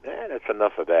decided, that's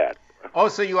enough of that. Oh,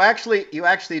 so you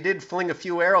actually did fling a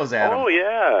few arrows at him.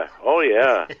 Oh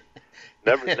yeah.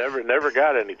 Never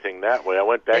got anything that way. I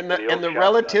went back to the old and the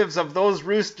relatives of those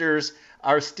roosters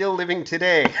are still living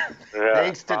today,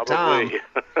 thanks to probably.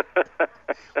 Tom.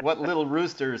 What little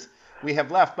roosters we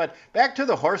have left. But back to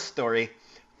the horse story.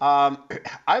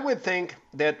 I would think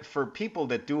that for people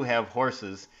that do have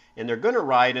horses and they're going to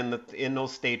ride in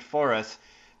those state forests,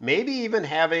 maybe even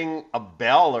having a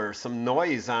bell or some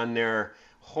noise on their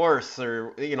horse,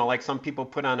 or like some people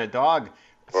put on a dog,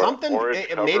 something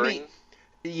maybe.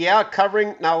 Yeah,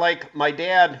 covering. Now, like my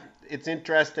dad, it's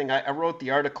interesting. I wrote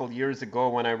the article years ago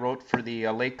when I wrote for the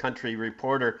Lake Country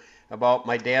Reporter about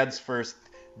my dad's first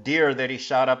deer that he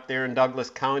shot up there in Douglas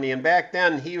County. And back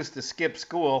then, he used to skip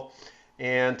school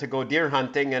and to go deer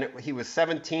hunting. And he was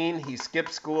 17. He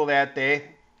skipped school that day.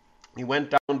 He went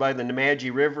down by the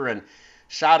Nemadji River and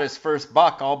shot his first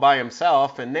buck all by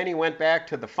himself. And then he went back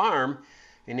to the farm,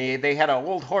 and they had an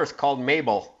old horse called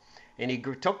Mabel. And he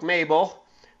took Mabel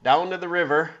down to the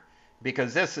river,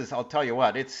 because I'll tell you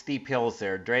what, it's steep hills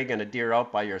there. Dragging a deer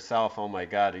out by yourself, oh my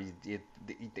God, it'd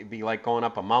be like going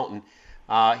up a mountain.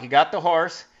 He got the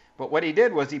horse, but what he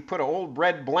did was he put an old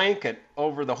red blanket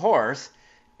over the horse,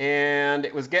 and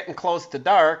it was getting close to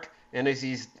dark, and as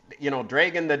he's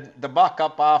dragging the buck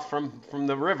up off from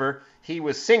the river, he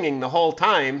was singing the whole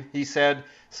time, he said.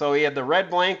 So he had the red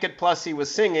blanket, plus he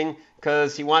was singing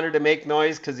because he wanted to make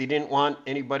noise, because he didn't want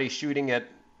anybody shooting at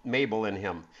Mabel and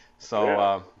him.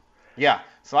 So,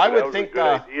 So I would think,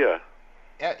 idea.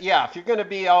 If you're going to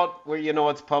be out where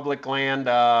it's public land,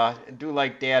 do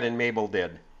like Dad and Mabel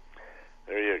did.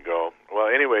 There you go. Well,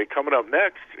 anyway, coming up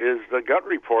next is the Gut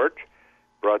Report,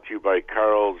 brought to you by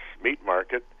Carl's Meat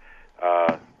Market.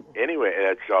 Anyway,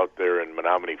 it's out there in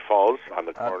Menominee Falls on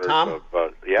the corners Tom,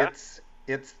 of,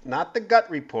 It's not the Gut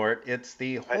Report, it's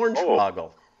the Hornswoggle.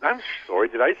 I'm sorry,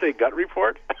 did I say Gut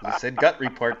Report? You said Gut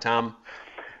Report, Tom.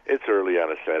 It's early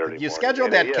on a Saturday morning. You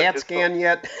scheduled that CAT scan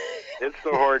yet? It's the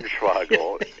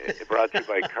Hornswoggle, brought to you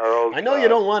by Carl's. I know you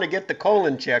don't want to get the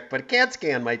colon checked, but a CAT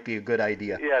scan might be a good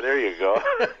idea. Yeah, there you go.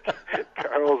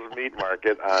 Carl's Meat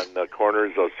Market on the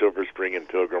corners of Silver Spring and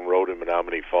Pilgrim Road in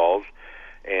Menominee Falls.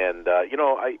 And,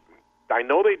 I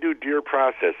know they do deer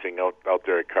processing out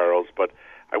there at Carl's, but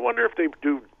I wonder if they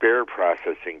do bear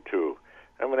processing too.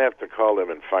 I'm going to have to call them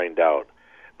and find out.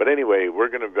 But anyway, we're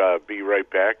going to be right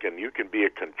back, and you can be a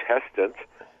contestant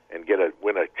and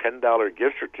win a $10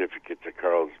 gift certificate to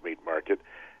Carl's Meat Market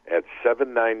at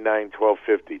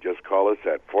 799-1250. Just call us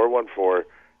at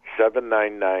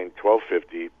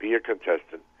 414-799-1250. Be a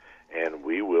contestant, and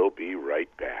we will be right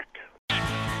back.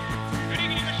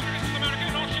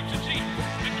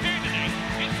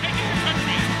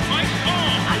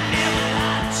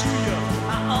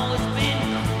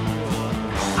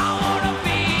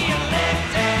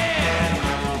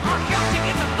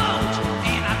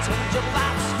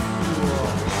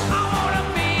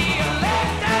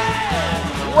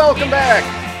 Welcome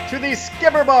back to the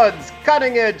Skipper Buds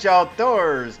Cutting Edge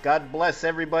Outdoors. God bless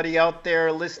everybody out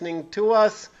there listening to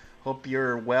us. Hope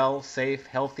you're well, safe,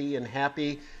 healthy, and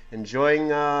happy.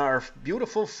 Enjoying our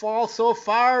beautiful fall so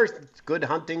far. Good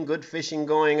hunting, good fishing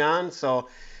going on. So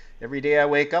every day I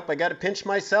wake up, I got to pinch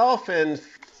myself and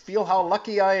feel how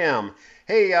lucky I am.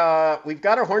 Hey, we've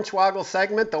got our Hornswoggle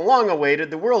segment, the long-awaited,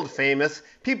 the world-famous.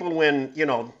 People win,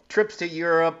 trips to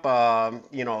Europe,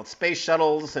 space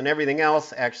shuttles and everything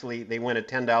else. Actually, they win a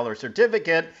 $10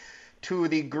 certificate to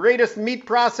the greatest meat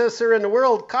processor in the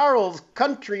world, Carl's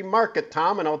Country Market,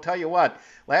 Tom. And I'll tell you what,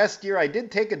 last year I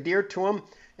did take a deer to him,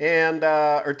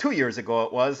 or 2 years ago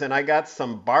it was, and I got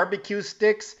some barbecue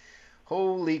sticks.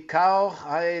 Holy cow,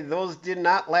 those did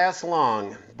not last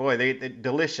long. Boy, they're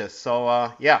delicious.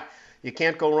 So, you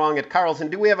can't go wrong at Carl's.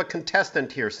 And do we have a contestant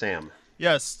here, Sam?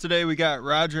 Yes, today we got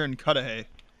Roger in Cudahy.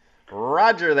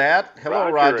 Roger that. Hello,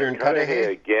 Roger in Cudahy.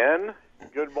 Again.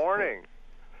 Good morning.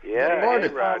 Yeah, Good morning.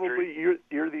 hey, Roger. Probably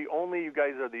you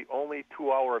guys are the only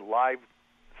 2-hour live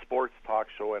sports talk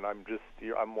show, and I'm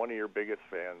one of your biggest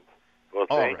fans. Well,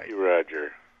 thank you,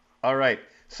 Roger. All right.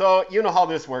 So you know how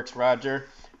this works, Roger.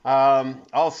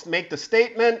 I'll make the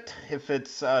statement. If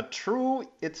it's true,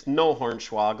 it's no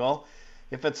Hornswoggle.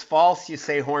 If it's false, you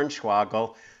say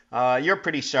Hornswoggle. You're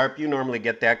pretty sharp. You normally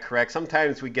get that correct.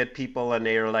 Sometimes we get people and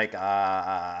they're like,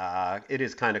 it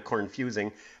is kind of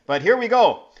confusing. But here we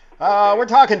go. We're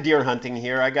talking deer hunting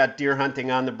here. I got deer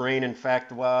hunting on the brain. In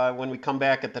fact, when we come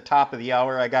back at the top of the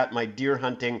hour, I got my deer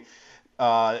hunting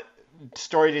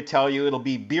story to tell you. It'll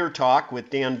be Beer Talk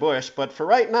with Dan Bush. But for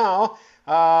right now,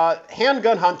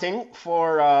 handgun hunting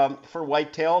for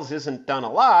whitetails isn't done a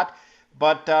lot.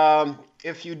 But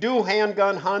if you do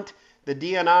handgun hunt, the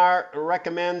DNR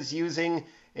recommends using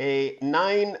a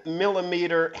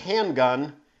 9mm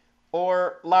handgun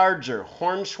or larger,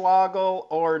 Hornswoggle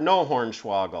or no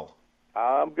Hornswoggle.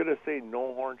 I'm going to say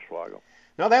no Hornswoggle.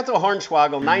 No, that's a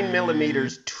Hornswoggle.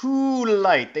 9mm, too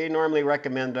light. They normally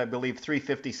recommend, I believe,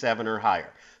 357 or higher.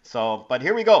 So, but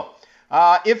here we go.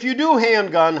 If you do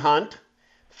handgun hunt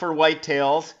for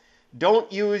whitetails,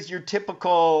 don't use your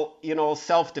typical,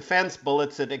 self-defense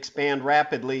bullets that expand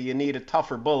rapidly. You need a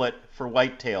tougher bullet for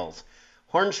whitetails.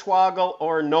 Hornswoggle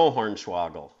or no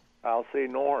Hornswoggle? I'll say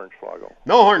no Hornswoggle.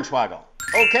 No Hornswoggle.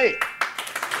 Okay.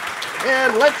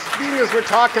 And being as we're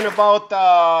talking about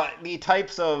the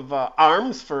types of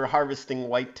arms for harvesting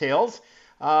whitetails,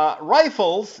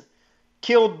 rifles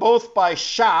killed both by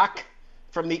shock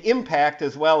from the impact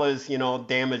as well as,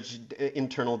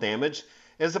 internal damage,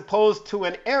 as opposed to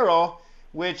an arrow,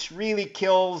 which really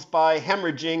kills by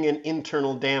hemorrhaging and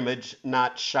internal damage,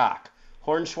 not shock.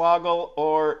 Hornswoggle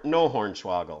or no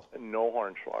Hornswoggle? No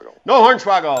Hornswoggle. No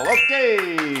Hornswoggle. Okay.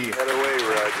 That away,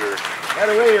 Roger. That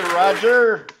away,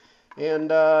 Roger.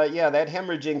 And, that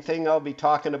hemorrhaging thing I'll be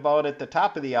talking about at the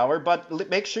top of the hour. But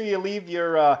make sure you leave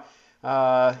your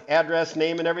address,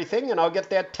 name, and everything, and I'll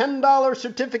get that $10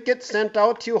 certificate sent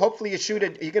out to you. Hopefully you shoot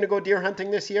it. Are you going to go deer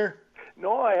hunting this year?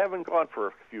 No, I haven't gone for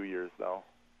a few years now.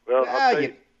 Well,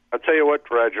 I'll tell you what,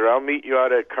 Roger. I'll meet you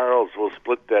out at Carl's. We'll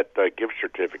split that gift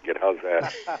certificate. How's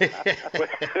that?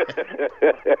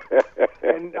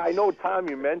 And I know, Tom,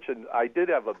 you mentioned I did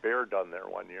have a bear done there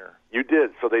one year. You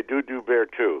did. So they do bear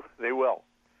too. They will.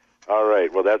 All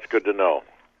right. Well, that's good to know.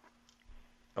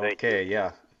 Okay.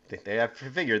 Yeah. I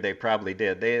figured they probably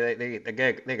did.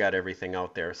 They got everything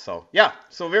out there. So yeah.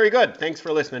 So very good. Thanks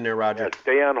for listening there, Roger. Yeah,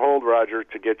 stay on hold, Roger,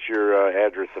 to get your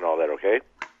address and all that. Okay.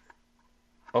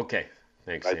 Okay.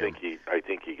 Thanks, Sam. I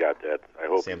think he got that. I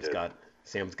hope Sam's he did.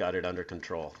 Sam's got it under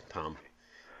control, Tom.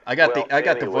 I got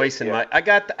the voice in my I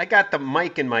got the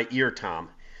mic in my ear, Tom.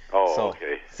 Oh, so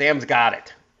okay. Sam's got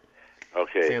it.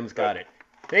 Okay. Sam's got it.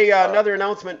 Hey, another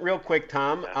announcement real quick,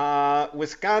 Tom.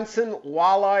 Wisconsin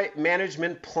Walleye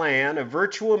Management Plan, a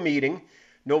virtual meeting,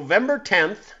 November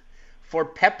 10th for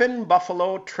Pepin,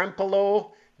 Buffalo,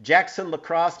 Trempealeau, Jackson, La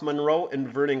Crosse, Monroe, and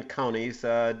Vernon counties.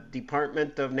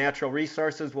 Department of Natural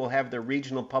Resources will have their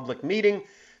regional public meeting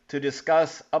to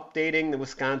discuss updating the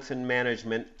Wisconsin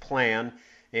Management Plan.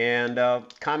 And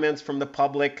comments from the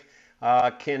public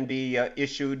can be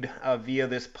issued via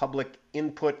this public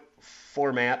input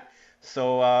format.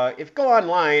 So if go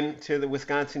online to the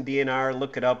Wisconsin DNR,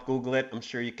 look it up, Google it. I'm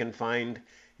sure you can find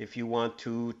if you want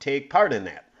to take part in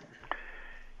that.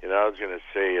 I was going to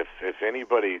say, if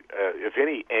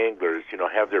any anglers,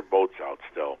 have their boats out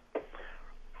still,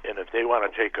 and if they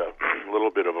want to take a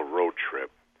little bit of a road trip,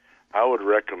 I would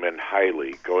recommend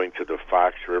highly going to the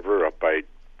Fox River up by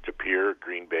De Pere,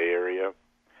 Green Bay area.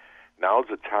 Now's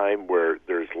the time where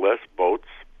there's less boats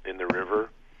in the river,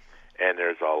 and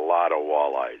there's a lot of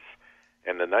walleyes.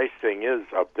 And the nice thing is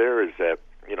up there is that,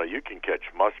 you can catch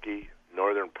muskie,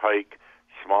 northern pike,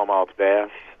 smallmouth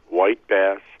bass, white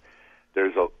bass.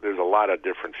 There's a lot of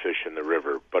different fish in the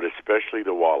river, but especially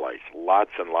the walleyes.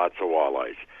 Lots and lots of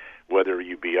walleyes. Whether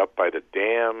you be up by the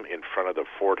dam in front of the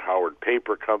Fort Howard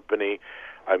Paper Company,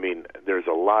 I mean, there's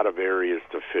a lot of areas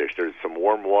to fish. There's some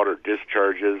warm water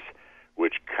discharges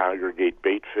which congregate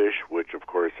bait fish, which, of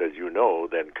course, as you know,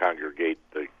 then congregate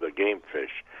the game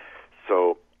fish.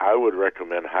 So I would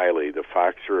recommend highly the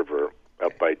Fox River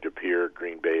up by De Pere,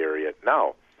 Green Bay area.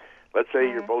 Now, let's say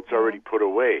your boat's already put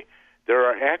away. There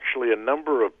are actually a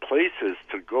number of places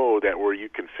to go that where you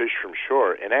can fish from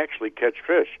shore and actually catch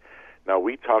fish. Now,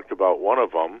 we talked about one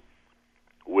of them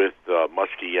with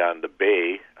Muskie on the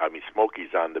Bay, Smokies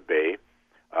on the Bay,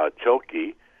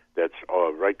 Tilke, that's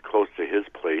right close to his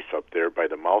place up there by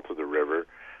the mouth of the river.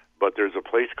 But there's a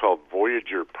place called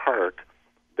Voyager Park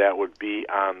that would be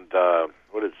on the,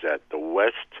 the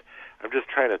west, I'm just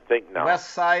trying to think now. West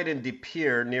side in De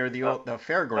Pere near the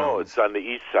fairgrounds. No, it's on the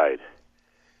east side.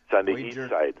 It's on the east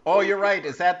side. Oh, you're right.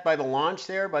 Is that by the launch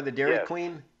there, by the Dairy Yes.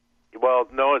 Queen? Well,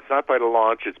 no, it's not by the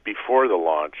launch. It's before the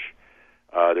launch.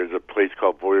 There's a place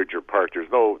called Voyager Park. There's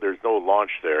no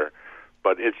launch there,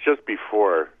 but it's just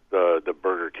before the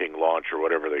Burger King launch or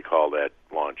whatever they call that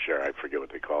launch there. I forget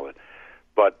what they call it.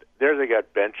 But there they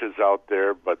got benches out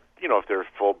there. But if they're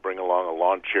full, bring along a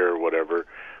lawn chair or whatever.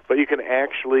 But you can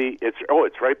actually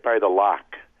it's right by the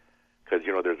lock, because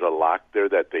there's a lock there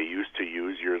that they used to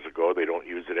use years ago. They don't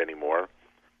use it anymore,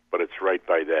 but it's right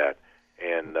by that.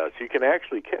 And so you can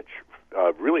actually catch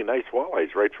really nice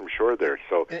walleyes right from shore there.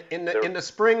 So in the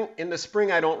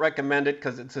spring, I don't recommend it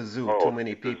because it's a zoo. Too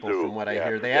many people, from what I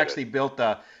hear. They actually built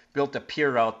a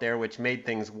pier out there, which made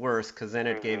things worse because then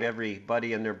it gave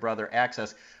everybody and their brother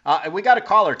access. We got a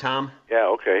caller, Tom. Yeah.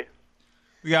 Okay.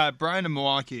 We got Brian in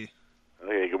Milwaukee.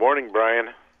 Okay. Good morning, Brian.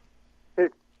 Hey,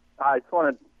 I just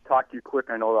want to talk to you quick.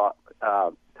 I know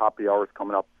the top of the hour is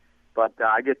coming up. But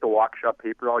I get the Waukesha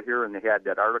paper out here, and they had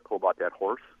that article about that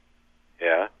horse.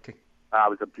 Yeah. It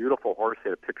was a beautiful horse. They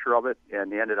had a picture of it, and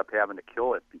they ended up having to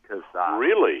kill it because...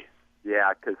 really?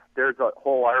 Yeah, because there's a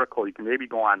whole article. You can maybe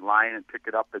go online and pick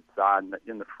it up. It's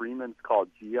in the Freeman. It's called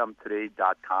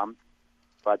gmtoday.com.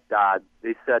 But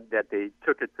they said that they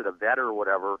took it to the vet or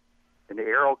whatever, and the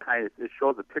arrow it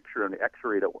shows a picture in the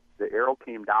x-ray that the arrow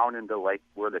came down into, like,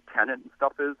 where the tendon and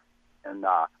stuff is, and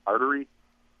artery,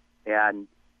 and...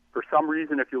 For some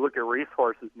reason, if you look at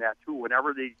racehorses and that too,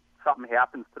 whenever something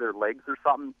happens to their legs or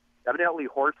something, evidently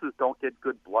horses don't get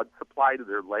good blood supply to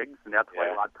their legs, and that's why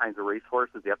a lot of times the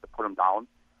racehorses, they have to put them down.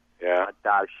 Yeah.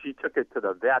 But she took it to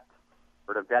the vet,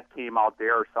 or the vet came out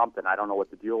there or something. I don't know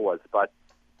what the deal was, but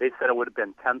they said it would have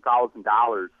been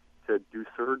 $10,000 to do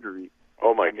surgery.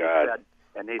 Oh, my God.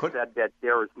 They said that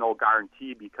there was no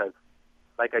guarantee because,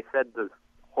 like I said, the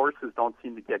horses don't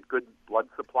seem to get good blood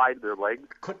supply to their legs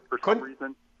for some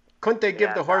reason. Couldn't they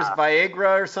give the horse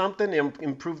Viagra or something,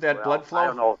 improve that blood flow? I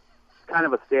don't know. It's kind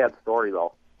of a sad story,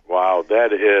 though. Wow,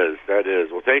 that is.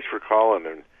 Well, thanks for calling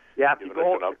and if you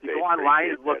go online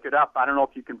and look it up, I don't know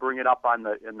if you can bring it up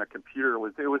in the computer.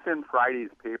 It was in Friday's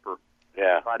paper.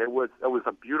 Yeah. But it was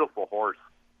a beautiful horse.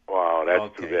 Wow,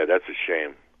 that's too bad. That's a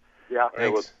shame. Yeah.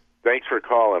 Thanks. Well, thanks for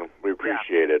calling. We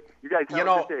appreciate it. You guys have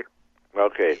a good day.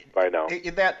 Okay, bye now.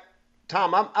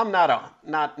 Tom, I'm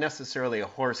not necessarily a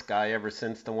horse guy ever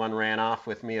since the one ran off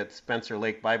with me at Spencer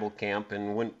Lake Bible Camp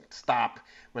and wouldn't stop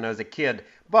when I was a kid.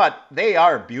 But they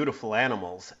are beautiful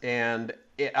animals, and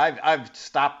I've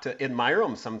stopped to admire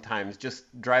them sometimes, just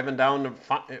driving down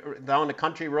the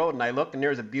country road, and I look and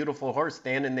there's a beautiful horse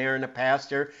standing there in the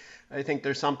pasture. I think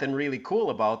there's something really cool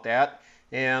about that.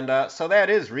 And so that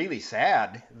is really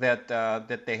sad that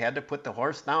they had to put the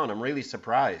horse down. I'm really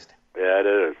surprised. Yeah, it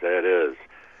is.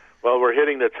 Well, we're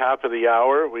hitting the top of the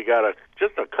hour. We got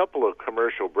just a couple of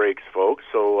commercial breaks, folks,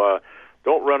 so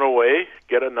don't run away.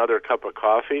 Get another cup of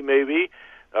coffee, maybe.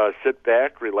 Sit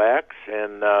back, relax,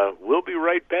 and we'll be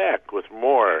right back with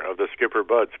more of the Skipper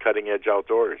Bud's Cutting Edge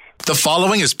Outdoors. The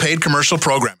following is paid commercial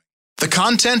programming. The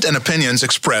content and opinions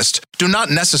expressed do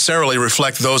not necessarily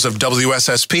reflect those of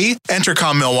WSSP,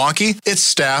 Entercom Milwaukee, its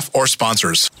staff, or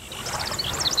sponsors.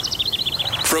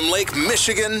 From Lake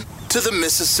Michigan to the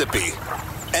Mississippi,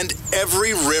 and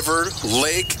every river,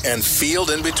 lake, and field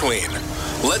in between.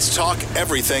 Let's talk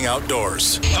everything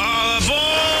outdoors. All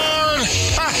aboard!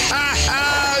 Ha ha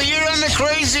ha! You're on the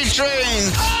crazy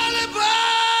train! All aboard!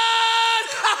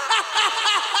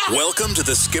 Welcome to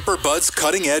the Skipper Bud's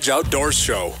Cutting Edge Outdoors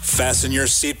Show. Fasten your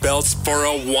seatbelts for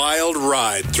a wild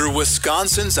ride through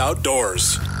Wisconsin's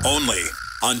outdoors. Only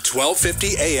on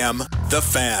 1250 AM, The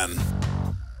Fan.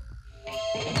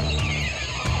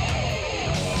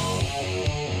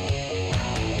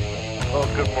 Well,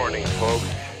 good morning, folks.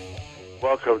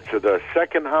 Welcome to the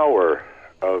second hour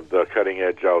of the Cutting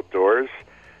Edge Outdoors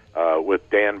with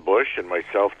Dan Bush and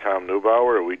myself, Tom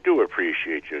Neubauer. We do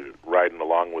appreciate you riding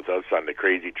along with us on the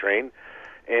crazy train.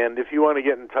 And if you want to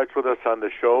get in touch with us on the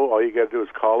show, all you got to do is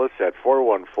call us at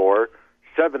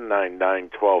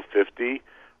 414-799-1250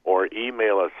 or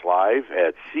email us live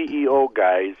at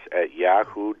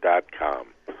ceoguys@yahoo.com.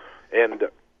 And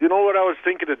you know what I was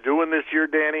thinking of doing this year,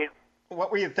 Danny?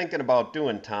 What were you thinking about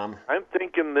doing, Tom? I'm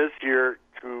thinking this year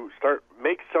to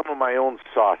make some of my own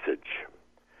sausage.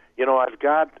 You know, I've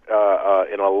got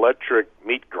an electric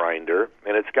meat grinder,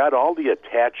 and it's got all the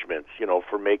attachments,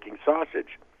 for making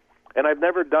sausage. And I've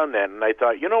never done that, and I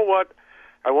thought, you know what?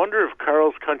 I wonder if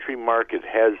Carl's Country Market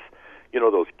has,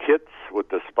 those kits with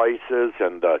the spices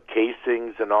and the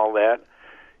casings and all that,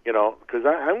 because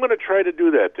I'm going to try to do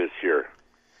that this year.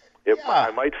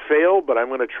 I might fail, but I'm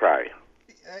going to try.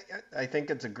 I think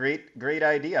it's a great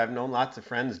idea. I've known lots of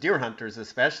friends, deer hunters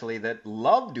especially, that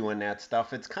love doing that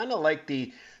stuff. It's kind of like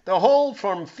the whole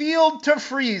from field to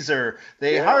freezer.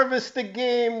 They harvest the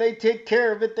game, they take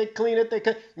care of it, they clean it.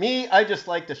 Me, I just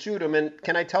like to shoot them. And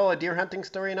can I tell a deer hunting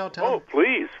story now, Tom? Oh,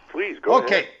 please, go ahead.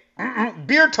 Okay.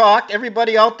 Beer talk.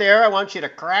 Everybody out there, I want you to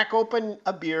crack open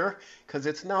a beer because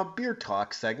it's now Beer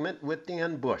Talk segment with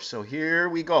Dan Bush. So here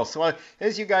we go. So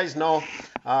as you guys know,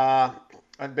 I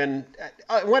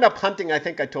went up hunting. I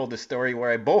think I told the story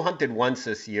where I bow hunted once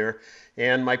this year,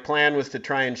 and my plan was to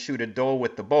try and shoot a doe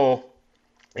with the bow,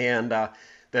 and the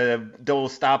doe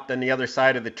stopped on the other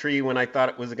side of the tree when I thought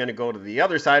it was going to go to the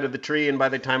other side of the tree, and by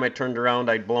the time I turned around,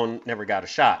 never got a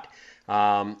shot.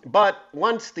 But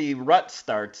once the rut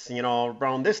starts,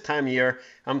 around this time of year,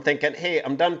 I'm thinking, hey,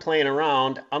 I'm done playing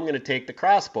around. I'm going to take the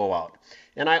crossbow out.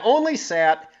 And I only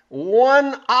sat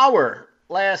 1 hour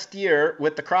last year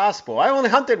with the crossbow. I only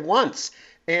hunted once.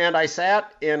 And I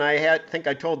sat and I think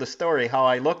I told the story how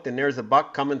I looked and there's a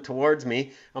buck coming towards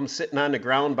me. I'm sitting on the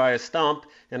ground by a stump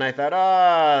and I thought,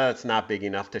 that's not big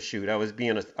enough to shoot. I was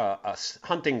being a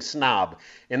hunting snob.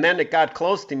 And then it got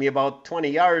close to me about 20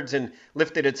 yards and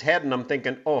lifted its head and I'm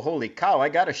thinking, oh, holy cow, I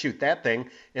got to shoot that thing.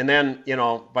 And then,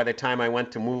 by the time I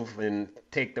went to move and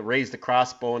raise the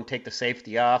crossbow and take the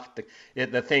safety off,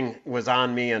 the thing was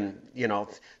on me and,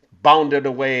 bounded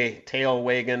away, tail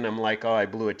wagging. I'm like, oh, I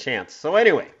blew a chance. So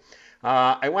anyway,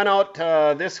 I went out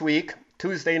this week,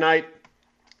 Tuesday night,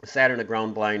 sat in a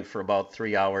ground blind for about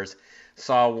 3 hours,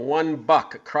 saw one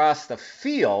buck across the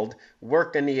field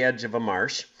working the edge of a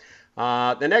marsh.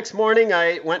 The next morning,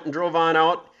 I went and drove on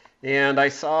out, and I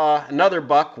saw another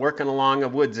buck working along a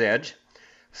wood's edge.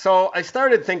 So I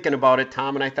started thinking about it,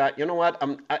 Tom, and I thought, you know what?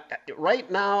 Right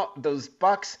now, those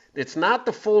bucks, it's not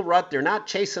the full rut. They're not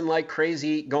chasing like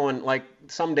crazy, going like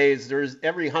some days.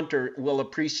 Every hunter will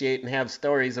appreciate and have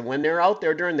stories of when they're out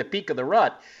there during the peak of the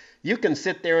rut. You can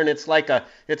sit there and it's like a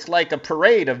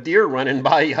parade of deer running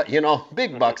by,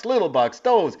 big bucks, little bucks,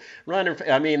 does running.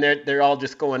 I mean, they're all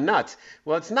just going nuts.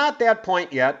 Well, it's not that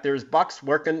point yet. There's bucks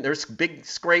working. There's big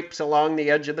scrapes along the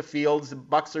edge of the fields. The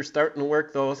bucks are starting to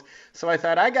work those. So I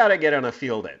thought I got to get on a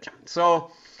field edge.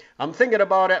 So I'm thinking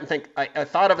about it and I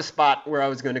thought of a spot where I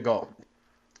was going to go.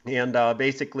 And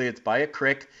basically it's by a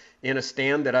creek in a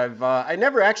stand that I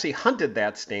never actually hunted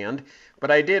that stand. But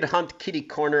I did hunt kitty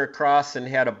corner across and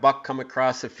had a buck come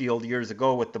across the field years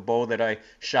ago with the bow that I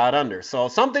shot under. So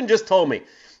something just told me,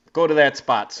 go to that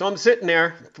spot. So I'm sitting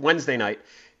there Wednesday night,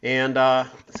 and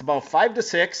it's about 5 to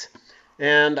 6,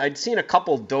 and I'd seen a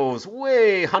couple does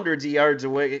way hundreds of yards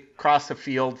away across the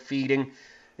field feeding,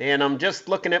 and I'm just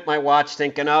looking at my watch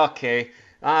thinking, okay,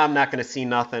 I'm not going to see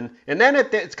nothing. And then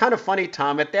it's kind of funny,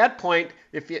 Tom, at that point,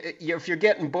 if you're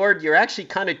getting bored, you're actually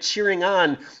kind of cheering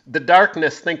on the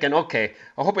darkness, thinking, okay,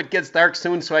 I hope it gets dark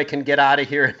soon so I can get out of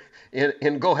here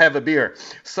and go have a beer.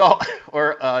 So,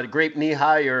 or a grape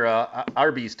knee-high or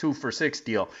Arby's 2 for $6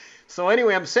 deal. So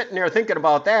anyway, I'm sitting there thinking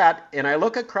about that, and I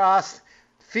look across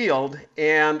field,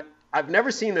 and I've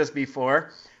never seen this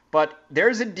before, but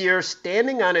there's a deer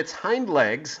standing on its hind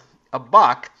legs, a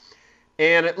buck,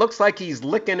 and it looks like he's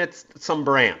licking at some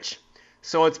branch.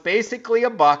 So it's basically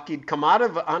a buck. He'd come out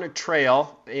on a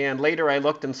trail, and later I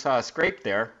looked and saw a scrape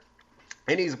there,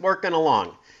 and he's working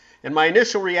along. And my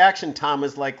initial reaction, Tom,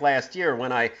 is like last year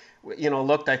when I,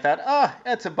 looked, I thought,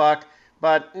 that's a buck,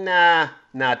 but nah,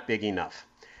 not big enough.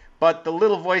 But the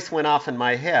little voice went off in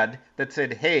my head that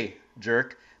said, hey,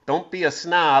 jerk, don't be a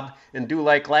snob and do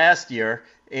like last year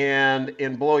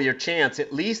and blow your chance.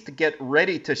 At least get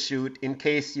ready to shoot in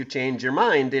case you change your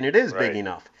mind and it is big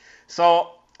enough.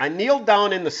 So I kneeled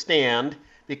down in the stand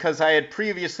because I had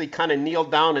previously kind of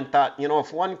kneeled down and thought,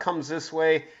 if one comes this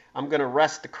way, I'm going to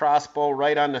rest the crossbow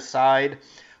right on the side.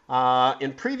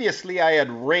 And previously I had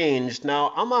ranged.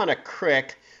 Now I'm on a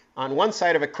creek, on one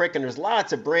side of a creek, and there's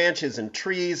lots of branches and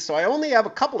trees. So I only have a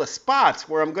couple of spots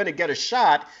where I'm going to get a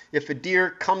shot if a deer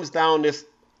comes down this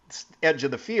edge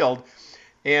of the field.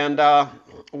 And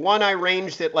one I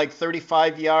ranged at like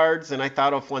 35 yards, and I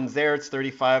thought if one's there, it's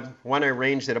 35. One I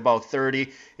ranged at about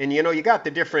 30. And, you know, you got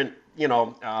the different,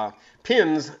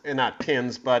 pins, not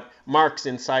pins, but marks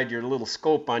inside your little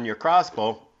scope on your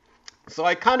crossbow. So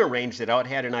I kind of ranged it out,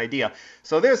 had an idea.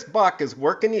 So this buck is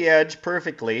working the edge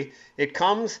perfectly. It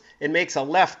comes and makes a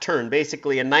left turn,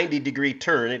 basically a 90-degree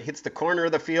turn. It hits the corner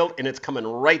of the field, and it's coming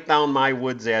right down my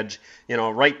woods edge,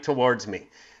 right towards me.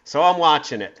 So I'm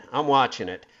watching it.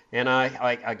 And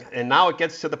and now it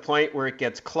gets to the point where it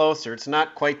gets closer. It's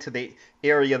not quite to the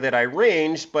area that I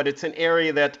ranged, but it's an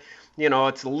area that,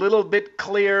 it's a little bit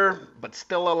clear, but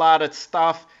still a lot of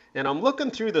stuff. And I'm looking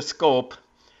through the scope.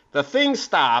 The thing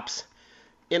stops.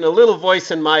 In a little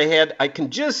voice in my head, I can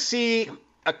just see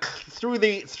through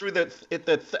the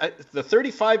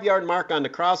 35-yard mark on the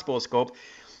crossbow scope.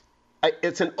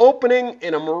 It's an opening,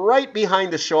 and I'm right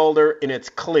behind the shoulder, and it's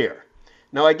clear.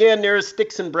 Now again, there's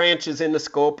sticks and branches in the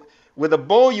scope. With a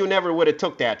bow, you never would have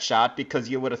took that shot because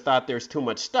you would have thought there's too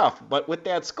much stuff. But with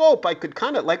that scope, I could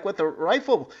kind of, like with a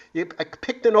rifle, I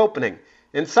picked an opening,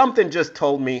 and something just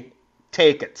told me,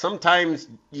 take it. Sometimes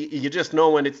you just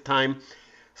know when it's time.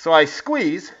 So I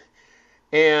squeeze,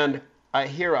 and I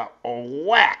hear a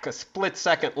whack a split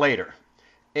second later.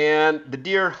 And the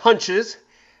deer hunches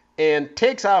and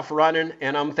takes off running,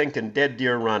 and I'm thinking dead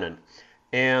deer running.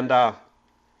 And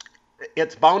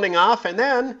it's bounding off, and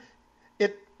then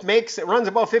it runs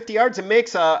about 50 yards and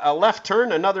makes a left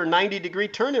turn, another 90-degree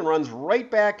turn, and runs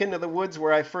right back into the woods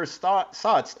where I first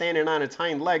saw it standing on its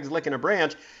hind legs licking a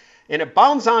branch. And it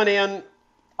bounds on in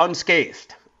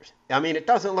unscathed. I mean, it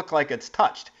doesn't look like it's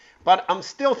touched. But I'm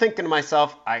still thinking to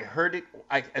myself, I heard it,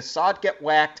 I saw it get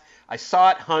whacked, I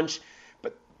saw it hunch.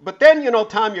 But then,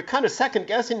 Tom, you're kind of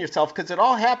second-guessing yourself because it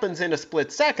all happens in a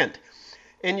split second.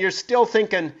 And you're still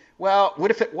thinking, well,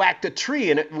 what if it whacked a tree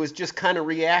and it was just kind of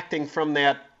reacting from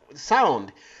that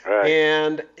sound? Right.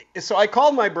 And so I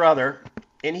called my brother,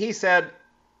 and he said,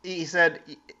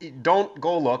 don't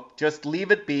go look, just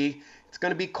leave it be. It's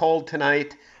going to be cold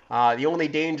tonight. The only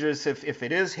danger is if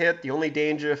it is hit, the only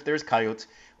danger if there's coyotes,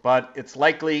 but it's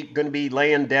likely going to be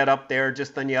laying dead up there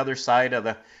just on the other side of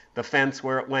the fence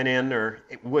where it went in, or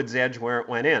wood's edge where it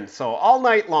went in. So all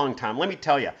night long, Tom, let me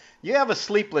tell you, you have a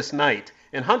sleepless night,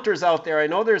 and hunters out there, I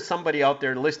know there's somebody out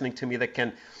there listening to me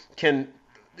that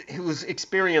who's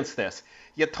experienced this.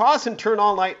 You toss and turn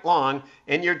all night long,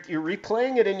 and you're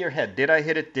replaying it in your head. Did I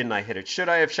hit it? Didn't I hit it? Should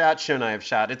I have shot? Shouldn't I have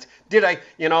shot?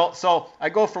 So I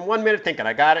go from 1 minute thinking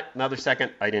I got it, another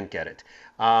second, I didn't get it.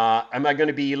 Am I going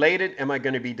to be elated? Am I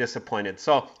going to be disappointed?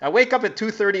 So I wake up at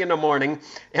 2:30 in the morning,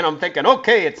 and I'm thinking,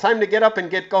 okay, it's time to get up and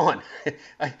get going.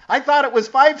 I thought it was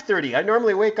 5:30. I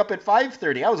normally wake up at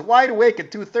 5:30. I was wide awake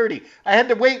at 2:30. I had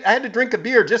to drink a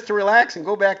beer just to relax and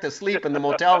go back to sleep in the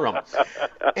motel room.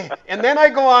 And then I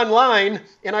go online,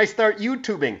 and I start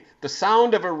YouTubing the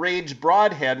sound of a raged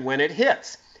broadhead when it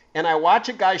hits. And I watch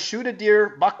a guy shoot a deer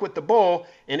buck with the bow,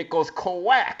 and it goes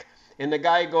co-whack. And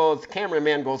the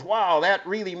cameraman goes, wow, that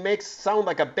really makes sound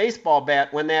like a baseball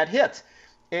bat when that hits.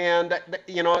 And,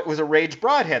 it was a raged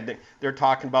broadhead they're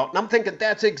talking about. And I'm thinking,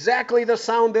 that's exactly the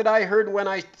sound that I heard when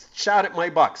I shot at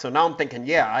my buck. So now I'm thinking,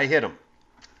 yeah, I hit him.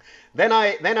 Then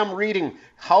I'm reading,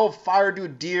 how far do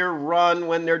deer run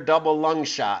when they're double lung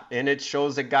shot? And it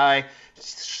shows a guy,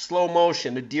 slow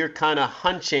motion, the deer kind of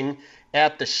hunching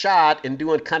at the shot and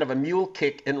doing kind of a mule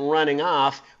kick and running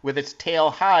off with its tail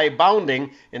high,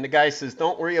 bounding. And the guy says,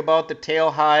 don't worry about the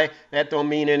tail high. That don't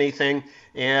mean anything.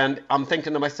 And I'm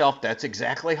thinking to myself, that's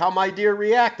exactly how my deer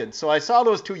reacted. So I saw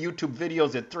those two YouTube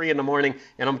videos at 3 in the morning,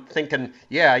 and I'm thinking,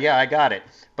 yeah, I got it.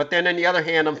 But then on the other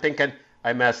hand, I'm thinking,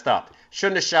 I messed up.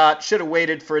 Shouldn't have shot, should have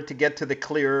waited for it to get to the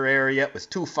clearer area. It was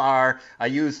too far. I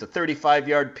used the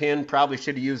 35-yard pin, probably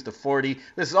should have used the 40.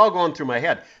 This is all going through my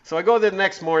head. So I go the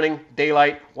next morning,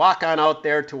 daylight, walk on out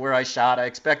there to where I shot.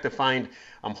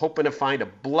 I'm hoping to find a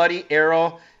bloody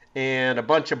arrow and a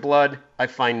bunch of blood. I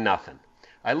find nothing.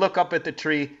 I look up at the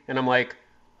tree, and I'm like,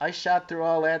 I shot through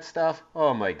all that stuff?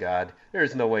 Oh my God,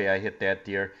 there's no way I hit that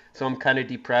deer. So I'm kind of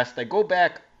depressed. I go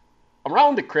back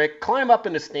around the creek, climb up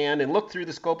in the stand, and look through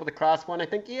the scope of the crossbow, and I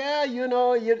think, yeah,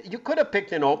 you could have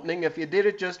picked an opening if you did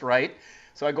it just right.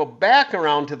 So I go back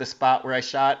around to the spot where I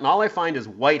shot, and all I find is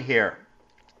white hair.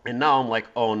 And now I'm like,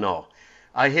 oh no,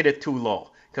 I hit it too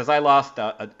low. Because I lost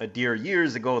a deer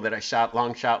years ago that I shot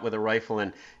long shot with a rifle,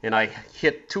 and I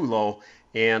hit too low,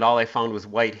 and all I found was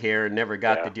white hair and never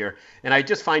got the deer. And I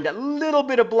just find a little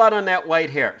bit of blood on that white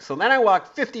hair. So then I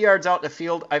walk 50 yards out in the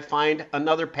field, I find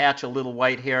another patch of little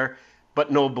white hair, but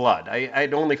no blood.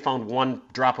 I'd only found one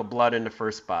drop of blood in the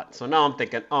first spot. So now I'm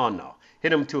thinking, oh no,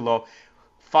 hit him too low.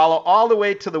 Follow all the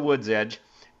way to the woods edge,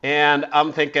 And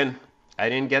I'm thinking, I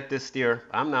didn't get this steer.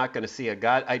 I'm not going to see a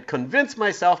god. I'd convinced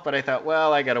myself, but I thought,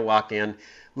 well, I got to walk in,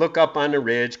 look up on the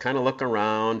ridge, kind of look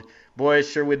around. Boy, it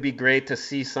sure would be great to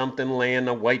see something laying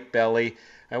a white belly.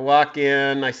 I walk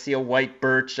in, I see a white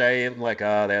birch. I'm like,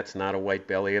 oh, that's not a white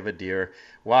belly of a deer.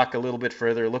 Walk a little bit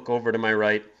further, look over to my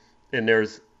right, and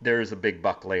there's a big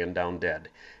buck laying down dead.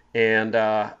 And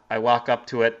I walk up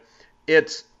to it.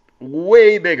 It's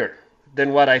way bigger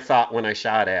than what I thought when I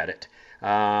shot at it.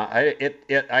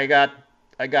 I got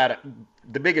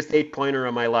the biggest 8-pointer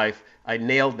of my life. I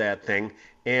nailed that thing.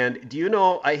 And do you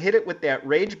know, I hit it with that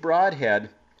Rage Broadhead.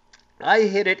 I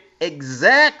hit it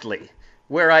exactly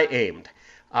where I aimed.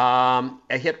 I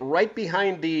hit right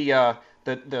behind the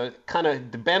kind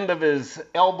of the bend of his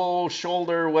elbow,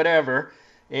 shoulder, whatever.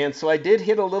 And so I did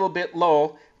hit a little bit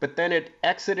low, but then it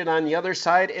exited on the other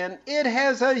side, and it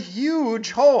has a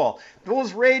huge hole.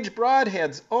 Those Rage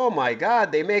Broadheads, oh my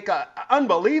God, they make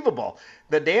unbelievable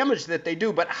the damage that they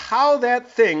do. But how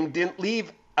that thing didn't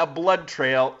leave a blood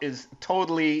trail is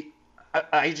totally,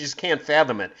 I just can't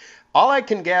fathom it. All I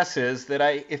can guess is that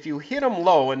if you hit them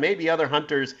low, and maybe other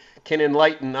hunters can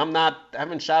enlighten, I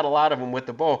haven't shot a lot of them with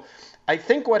the bow. I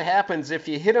think what happens if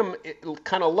you hit them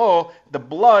kind of low, the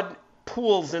blood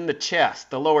pools in the chest,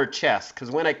 the lower chest,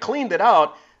 because when I cleaned it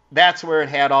out, that's where it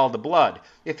had all the blood.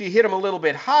 If you hit them a little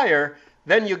bit higher,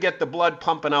 then you get the blood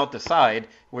pumping out the side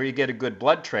where you get a good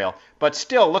blood trail. But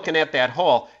still, looking at that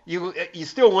hole, you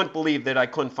still wouldn't believe that I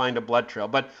couldn't find a blood trail.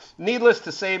 But needless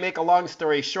to say, make a long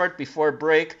story short, before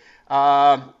break,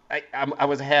 I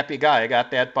was a happy guy. I got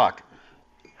that buck.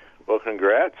 Well,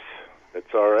 congrats.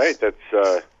 That's all right.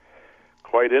 That's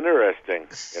quite interesting.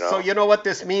 You know? So you know what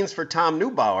this means for Tom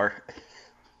Neubauer?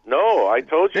 No, I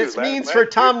told you. This means for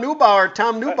Tom Neubauer.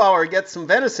 Tom Neubauer gets some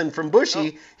venison from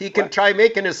Bushy. He can try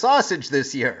making his sausage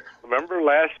this year. Remember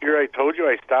last year I told you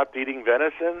I stopped eating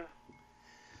venison?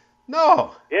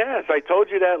 No. Yes, I told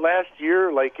you that last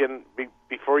year, like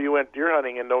before you went deer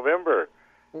hunting in November.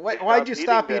 Why'd you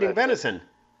stop eating venison?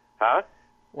 Huh?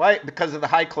 Why? Because of the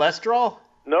high cholesterol?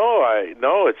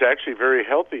 No, it's actually very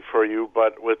healthy for you,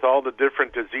 but with all the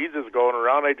different diseases going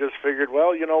around, I just figured,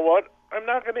 well, you know what? I'm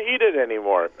not going to eat it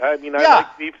anymore. I mean, I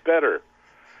like beef better.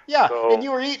 Yeah, so, and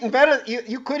you were eating better.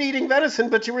 You quit eating venison,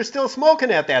 but you were still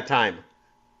smoking at that time.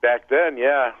 Back then,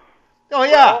 yeah. Oh,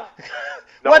 yeah.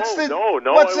 No, what's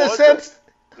the sense?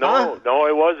 No,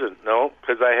 I wasn't. No,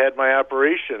 because I had my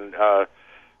operation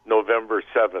November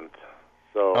 7th.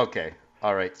 So okay,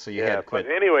 all right. So you had quit.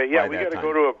 But anyway, we got to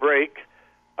go to a break.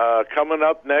 Coming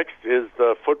up next is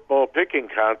the football picking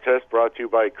contest brought to you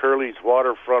by Curly's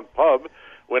Waterfront Pub.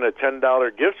 Win a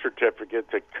 $10 gift certificate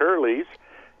to Curly's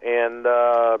and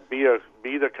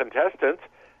be the contestant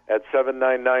at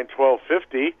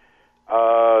 799-1250.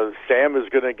 Sam is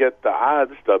going to get the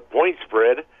odds, the point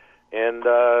spread, and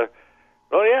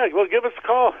give us a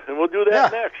call and we'll do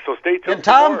that next. So stay tuned. And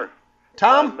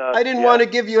Tom, I didn't want to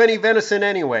give you any venison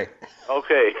anyway.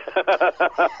 Okay.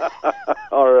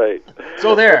 All right.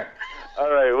 So there.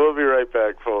 All right, we'll be right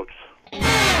back, folks.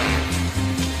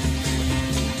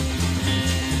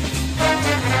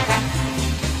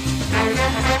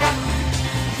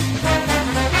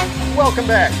 Welcome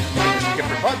back.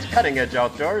 Skipper Bud's Cutting Edge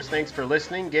Outdoors. Thanks for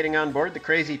listening, getting on board the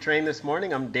crazy train this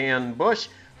morning. I'm Dan Bush,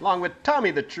 along with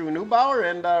Tommy the True Neubauer.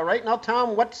 And right now,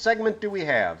 Tom, what segment do we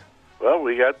have? Well,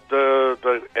 we got the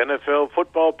NFL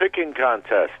football picking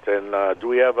contest. And do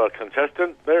we have a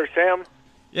contestant there, Sam?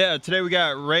 Yeah, today we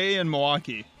got Ray in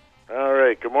Milwaukee. All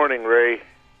right. Good morning, Ray.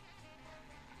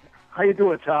 How you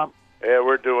doing, Tom? Yeah,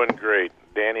 we're doing great.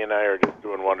 Danny and I are just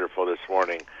doing wonderful this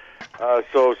morning.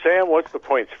 So, Sam, what's the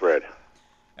point spread?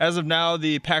 As of now,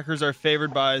 the Packers are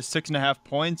favored by 6.5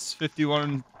 points,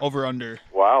 51 over/under.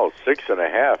 Wow,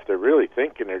 6.5. They're really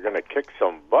thinking they're going to kick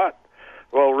some butt.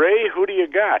 Well, Ray, who do you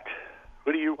got?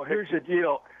 Who do you? Well, here's the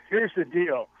deal.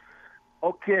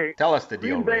 Okay. Tell us the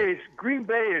deal. Green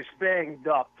Bay is banged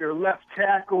up. Their left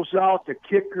tackle's out. The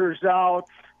kicker's out.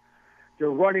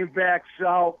 Their running back's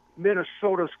out.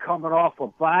 Minnesota's coming off a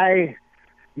bye.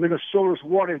 Minnesota's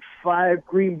 1-5.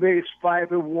 Green Bay's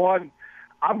 5-1.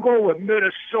 I'm going with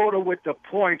Minnesota with the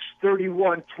points,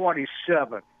 31-27.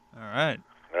 All right.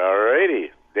 All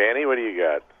righty. Danny, what do you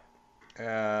got?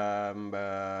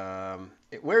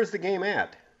 Where's the game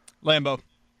at? Lambeau.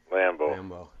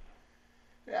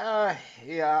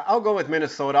 Yeah, I'll go with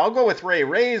Minnesota. I'll go with Ray.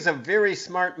 Ray is a very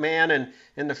smart man,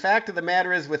 and the fact of the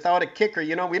matter is, without a kicker,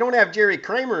 we don't have Jerry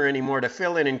Kramer anymore to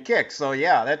fill in and kick. So,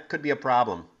 yeah, that could be a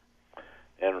problem.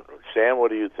 And, Sam, what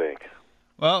do you think?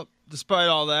 Well, despite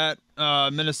all that,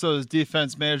 Minnesota's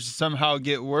defense managed to somehow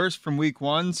get worse from week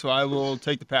 1, so I will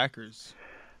take the Packers.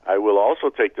 I will also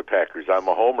take the Packers. I'm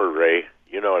a homer, Ray.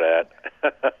 You know that.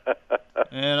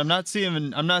 And I'm not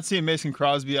seeing Mason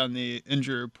Crosby on the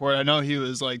injury report. I know he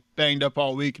was like banged up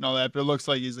all week and all that, but it looks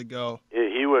like he's a go.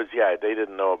 He was, yeah. They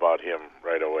didn't know about him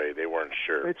right away. They weren't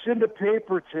sure. It's in the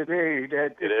paper today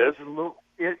that it is.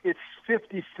 It's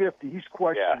 50-50. He's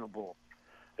questionable.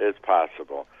 Yeah, it's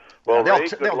possible. Well, they'll Ray,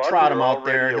 trot him out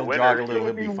there. He'll jog a little.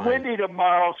 He'll be It's going to be fine. windy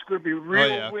tomorrow. It's going to be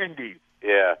real windy.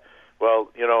 Yeah.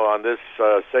 Well, on this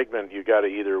segment, you got to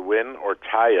either win or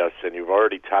tie us, and you've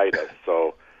already tied us.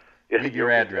 So leave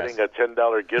your address. Getting a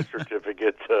 $10 gift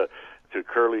certificate to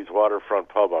Curly's Waterfront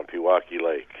Pub on Pewaukee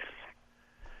Lake.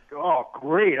 Oh,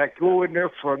 great! I go in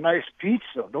there for a nice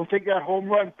pizza. Don't they got home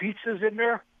run pizzas in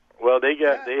there? Well, they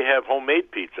have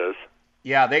homemade pizzas.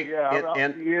 Yeah, I'll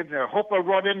be in there. Hope I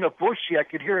run into Bushy. I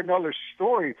could hear another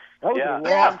story. That was a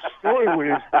long story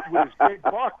with his big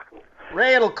buck.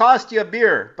 Ray, it'll cost you a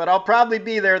beer, but I'll probably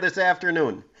be there this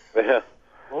afternoon. Yeah.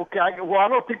 Okay. Well, I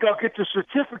don't think I'll get the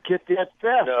certificate that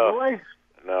fast, will I?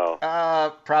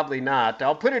 No. Probably not.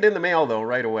 I'll put it in the mail, though,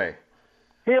 right away.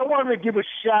 Hey, I wanted to give a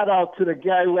shout-out to the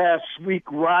guy last week,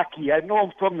 Rocky. I know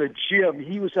him from the gym.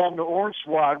 He was on the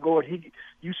Hornswoggle, and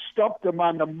you stumped him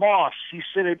on the moss. He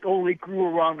said it only grew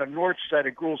around the north side.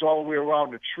 It grows all the way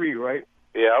around the tree, right?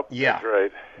 Yep, yeah. That's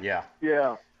right. Yeah.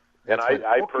 Yeah. And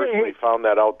I personally found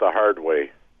that out the hard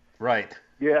way. Right.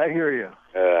 Yeah, I hear you.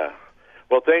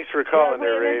 Well, thanks for calling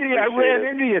there, Ray. I ran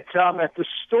into you, Tom, at the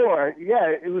store. Yeah,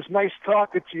 it was nice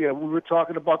talking to you. We were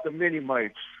talking about the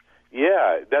mini-mites.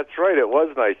 Yeah, that's right. It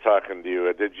was nice talking to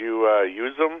you. Did you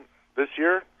use them this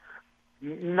year?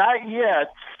 Not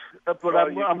yet, but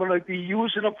I'm going to be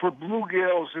using them for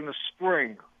bluegills in the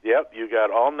spring. Yep, you got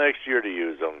all next year to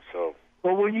use them. So.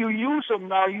 But when you use them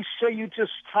now, you say you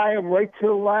just tie them right to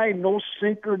the line, no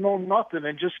sinker, no nothing,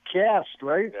 and just cast,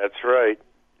 right? That's right.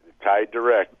 Tied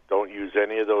direct. Don't use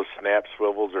any of those snap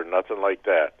swivels or nothing like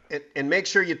that. And make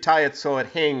sure you tie it so it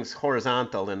hangs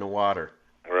horizontal in the water.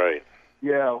 Right.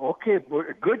 Yeah, okay.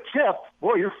 Good tip.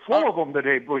 Boy, you're full of them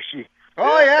today, Bushy.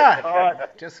 Oh, yeah.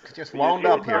 Just wound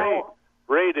up here.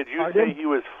 Ray, did you say he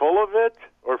was full of it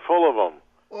or full of them?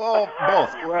 Oh,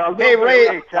 both. Well, hey,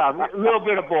 Ray. Tom, a little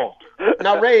bit of both.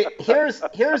 Now, Ray, here's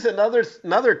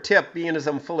another tip, being as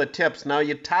I'm full of tips. Now,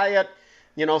 you tie it,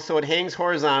 so it hangs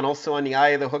horizontal, so on the eye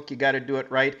of the hook, you got to do it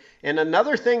right. And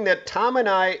another thing that Tom and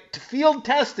I field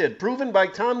tested, proven by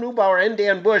Tom Neubauer and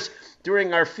Dan Bush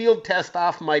during our field test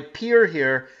off my pier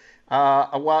here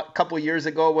a couple years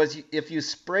ago, was if you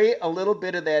spray a little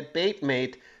bit of that bait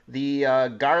mate, the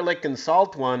garlic and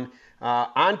salt one,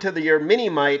 onto your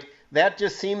mini-mite, that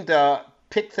just seemed to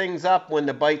pick things up when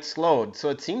the bite slowed. So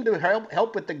it seemed to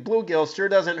help with the bluegill. Sure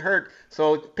doesn't hurt.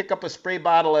 So pick up a spray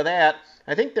bottle of that.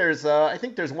 I think there's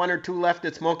one or two left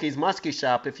at Smokey's Muskie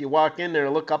Shop. If you walk in there,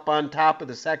 look up on top of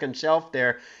the second shelf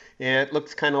there. It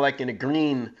looks kind of like in a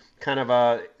green, kind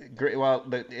of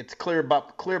it's clear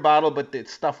bottle, but the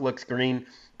stuff looks green.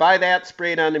 Buy that,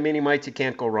 spray it on the mini mites. You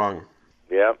can't go wrong.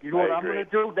 Yeah. You know what I'm going to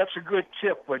do? That's a good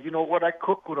tip. But you know what? I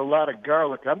cook with a lot of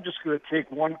garlic. I'm just going to take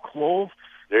one clove.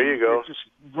 There you go. Just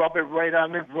rub it right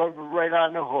on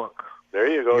the hook. There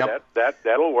you go. Yep.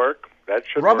 That'll work. That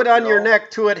should rub work, it on your neck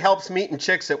too. It helps meeting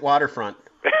chicks at Waterfront.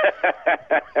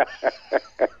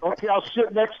 Okay, I'll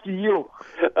sit next to you.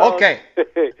 Okay.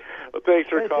 Well, thanks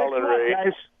for calling, Ray.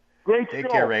 Guys. Great Take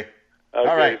show. care, Ray. Okay,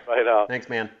 all right. Bye now. Thanks,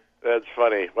 man. That's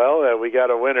funny. Well, we got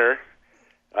a winner.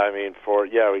 We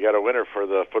got a winner for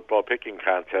the football picking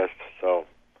contest. So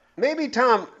maybe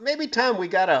Tom, we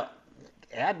gotta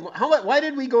add. Why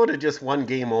did we go to just one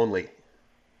game only?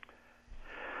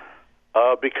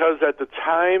 Because at the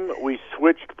time we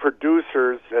switched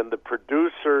producers, and the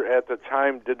producer at the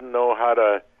time didn't know how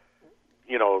to,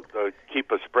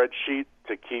 keep a spreadsheet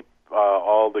to keep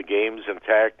all the games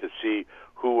intact to see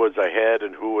who was ahead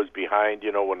and who was behind.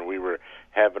 When we were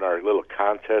having our little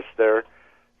contest there.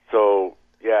 So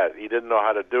yeah, he didn't know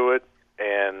how to do it,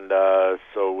 and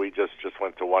so we just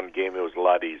went to one game. It was a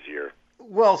lot easier.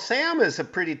 Well, Sam is a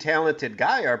pretty talented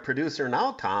guy, our producer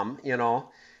now, Tom.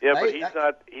 Yeah, but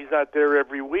he's not there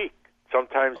every week.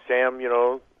 Sometimes Sam,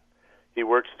 he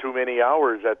works too many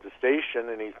hours at the station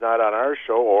and he's not on our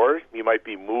show, or he might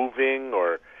be moving,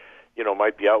 or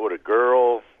might be out with a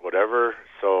girl, whatever.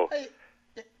 So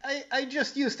it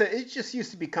just used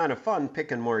to be kind of fun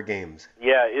picking more games.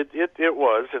 Yeah, it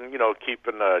was, and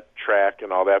keeping track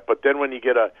and all that. But then when you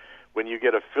get a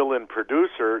fill-in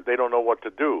producer, they don't know what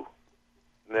to do,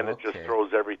 and then it just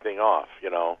throws everything off.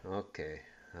 Okay,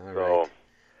 all so, right.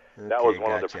 That was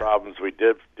one of the problems we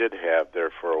did have there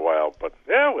for a while, but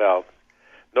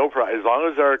no problem. As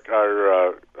long as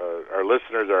our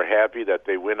listeners are happy that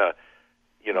they win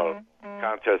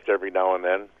contest every now and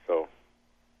then. So.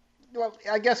 Well,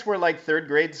 I guess we're like third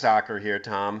grade soccer here,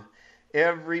 Tom.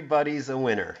 Everybody's a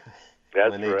winner.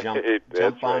 That's when they right.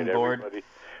 jump on board. Everybody.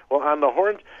 Well, on the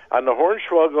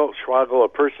Hornswoggle, a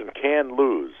person can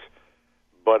lose,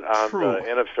 but on the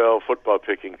NFL football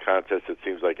picking contest, it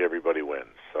seems like everybody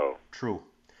wins. So true.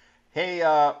 Hey,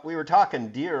 we were talking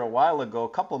deer a while ago. A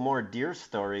couple more deer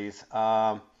stories.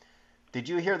 Did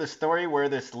you hear the story where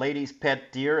this lady's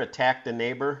pet deer attacked a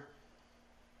neighbor?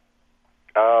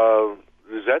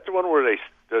 Is that the one where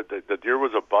the deer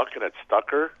was a buck and it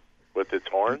stuck her with its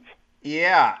horns?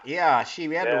 Yeah. She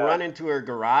had to run into her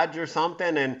garage or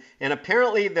something, and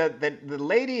apparently the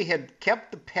lady had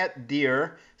kept the pet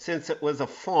deer since it was a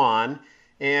fawn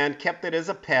and kept it as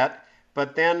a pet.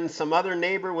 But then some other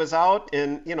neighbor was out,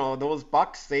 and those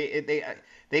bucks they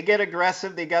get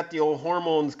aggressive. They got the old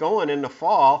hormones going in the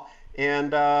fall,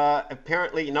 and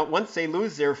apparently once they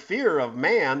lose their fear of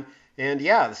man, and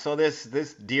so this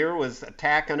deer was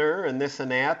attacking her and this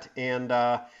and that, and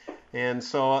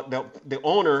so the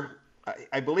owner,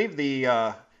 I believe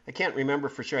I can't remember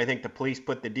for sure. I think the police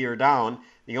put the deer down.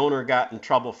 The owner got in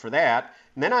trouble for that.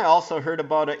 And then I also heard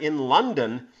about it in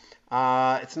London.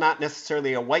 It's not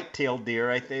necessarily a white-tailed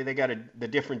deer. I think they got the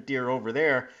different deer over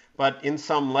there. But in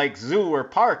some zoo or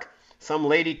park, some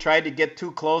lady tried to get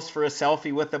too close for a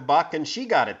selfie with a buck, and she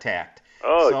got attacked.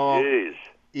 Oh, jeez.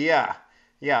 Yeah.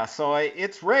 So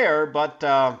it's rare, but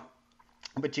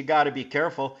you got to be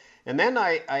careful. And then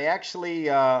I actually,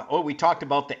 we talked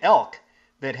about the elk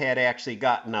that had actually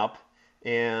gotten up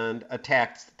and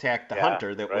attacked the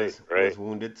hunter that was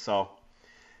wounded. So.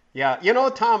 Yeah,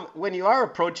 Tom, when you are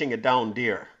approaching a downed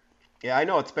deer, I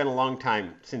know it's been a long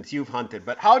time since you've hunted,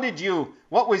 but how would you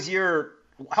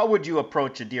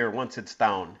approach a deer once it's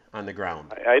down on the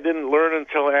ground? I didn't learn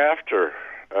until after.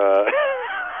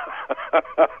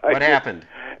 What happened?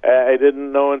 I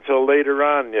didn't know until later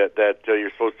on yet that you're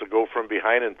supposed to go from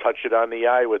behind and touch it on the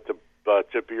eye with the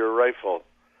tip of your rifle.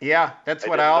 Yeah, that's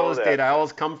what I always did. I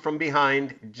always come from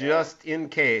behind just in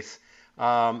case.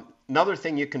 Another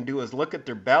thing you can do is look at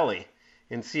their belly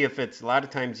and see if a lot of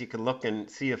times you can look and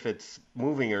see if it's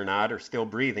moving or not or still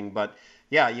breathing. But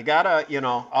yeah, you gotta,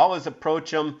 always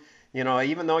approach them,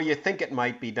 even though you think it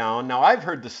might be down. Now, I've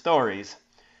heard the stories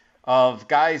of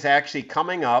guys actually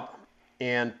coming up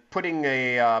and putting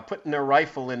their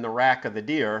rifle in the rack of the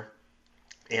deer,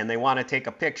 and they want to take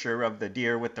a picture of the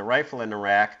deer with the rifle in the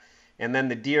rack, and then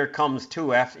the deer comes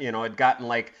to after, it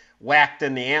gotten whacked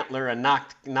in the antler and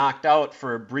knocked out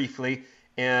for briefly,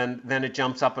 and then it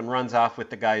jumps up and runs off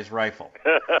with the guy's rifle.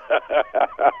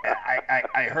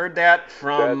 I heard that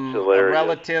from a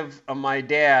relative of my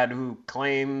dad who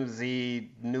claims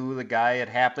he knew the guy it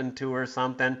happened to or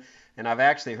something, and I've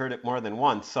actually heard it more than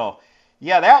once. So,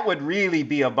 yeah, that would really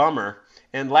be a bummer.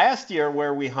 And last year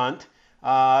where we hunt,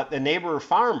 the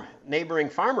neighboring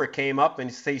farmer came up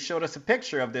and he showed us a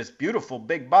picture of this beautiful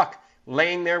big buck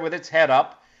laying there with its head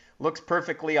up. Looks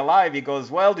perfectly alive. He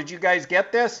goes, well, did you guys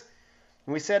get this?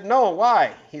 And we said, no,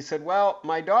 why? He said, well,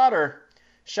 my daughter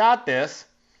shot this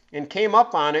and came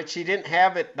up on it. She didn't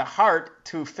have the heart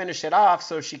to finish it off,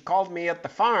 so she called me at the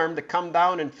farm to come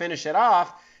down and finish it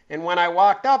off. And when I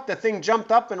walked up, the thing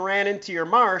jumped up and ran into your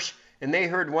marsh, and they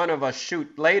heard one of us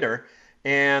shoot later.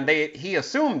 And he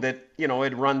assumed that,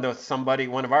 it'd run to somebody,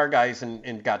 one of our guys,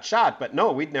 and got shot. But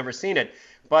no, we'd never seen it.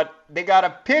 But they got a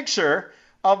picture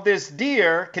of this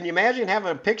deer. Can you imagine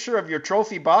having a picture of your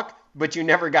trophy buck, but you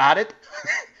never got it?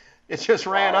 It just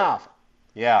ran off.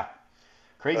 Yeah.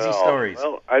 Crazy stories.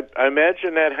 Well, I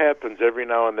imagine that happens every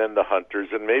now and then to hunters,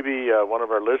 and maybe one of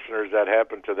our listeners that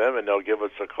happened to them, and they'll give us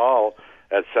a call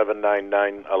at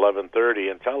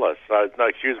 799-1130 and tell us.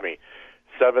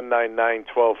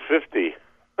 799-1250.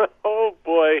 Oh,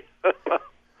 boy.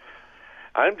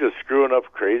 I'm just screwing up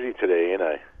crazy today, ain't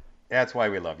I? That's why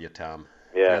we love you, Tom.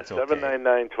 Yeah,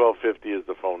 799-1250 is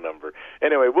the phone number.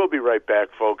 Anyway, we'll be right back,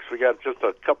 folks. We got just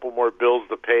a couple more bills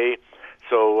to pay,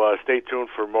 so stay tuned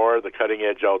for more of the Cutting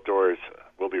Edge Outdoors.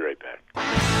 We'll be right back.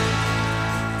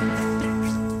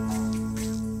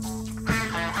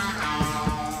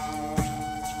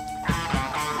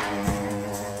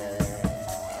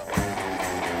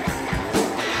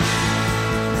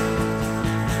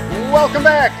 Welcome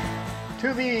back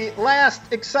to the last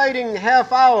exciting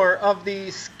half hour of the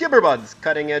Skipperbuds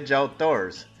Cutting Edge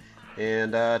Outdoors.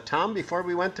 And Tom, before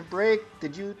we went to break,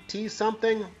 did you tease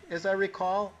something, as I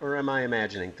recall, or am I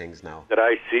imagining things now? Did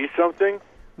I see something?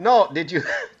 No, did you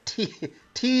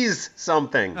tease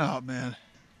something? Oh, man.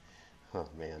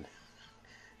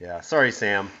 Yeah, sorry,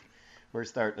 Sam. We're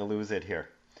starting to lose it here.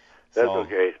 That's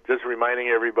okay. Just reminding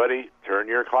everybody, turn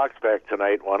your clocks back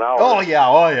tonight 1 hour. Oh,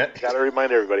 yeah. Got to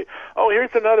remind everybody. Oh, here's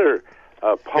another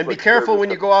public And be careful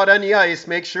when you go out on the ice.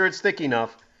 Make sure it's thick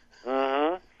enough.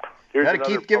 Mm-hmm. Got to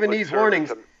keep giving these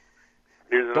warnings.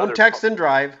 Don't text and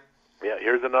drive. Yeah,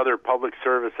 here's another public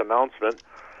service announcement.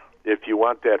 If you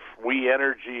want that We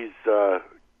Energies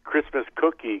Christmas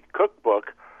cookie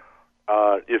cookbook,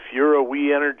 if you're a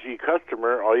We Energy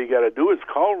customer, all you got to do is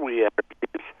call We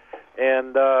Energies,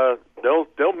 and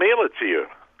they'll mail it to you.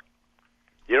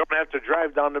 You don't have to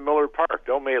drive down to Miller Park.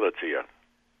 They'll mail it to you.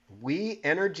 We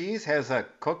Energies has a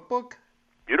cookbook?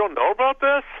 You don't know about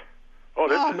this? Oh,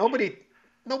 no,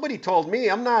 nobody told me.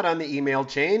 I'm not on the email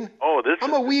chain. Oh,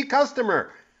 I'm a We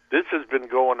customer. This has been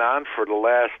going on for the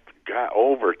last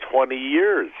over 20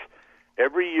 years.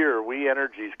 Every year, We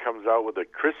Energies comes out with a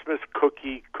Christmas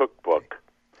cookie cookbook,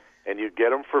 and you get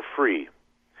them for free.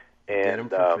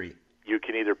 And you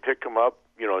can either pick them up,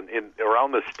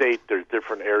 around the state, there's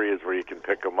different areas where you can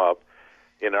pick them up.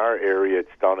 In our area, it's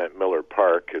down at Miller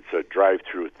Park. It's a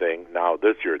drive-through thing. Now,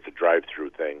 this year, it's a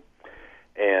drive-through thing.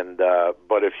 And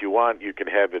but if you want, you can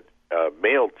have it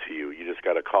mailed to you. You just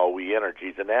got to call We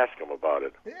Energies and ask them about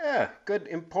it. Yeah, good,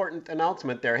 important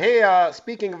announcement there. Hey,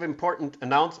 speaking of important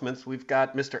announcements, we've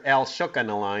got Mr. Al Shook on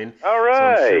the line. All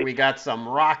right. So I'm sure we got some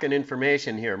rockin'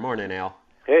 information here. Morning, Al.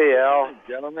 Hey, Al. Hey,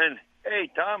 gentlemen. Hey,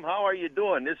 Tom, how are you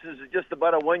doing? This is just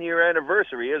about a one-year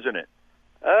anniversary, isn't it?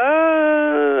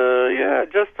 Yeah,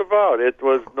 just about. It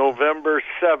was November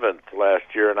 7th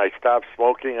last year, and I stopped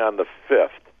smoking on the 5th.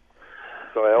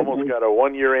 So I almost got a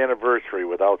one-year anniversary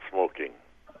without smoking.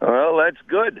 Well, that's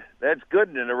good. That's good,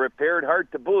 and a repaired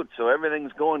heart to boot, so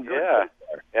everything's going good. Yeah,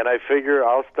 and I figure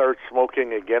I'll start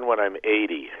smoking again when I'm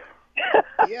 80.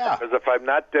 Yeah. Because if I'm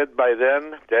not dead by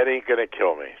then, that ain't going to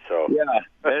kill me. So yeah,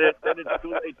 then it's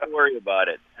too late to worry about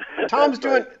it. Tom's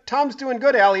doing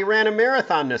good, Al. He ran a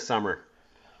marathon this summer.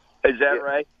 Is that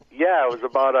right? Yeah, it was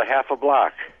about a half a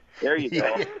block. There you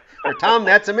go. For Tom,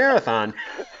 that's a marathon.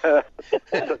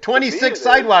 26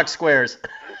 sidewalk squares.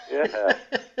 Yeah.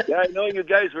 Yeah, I know you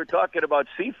guys were talking about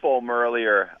Seafoam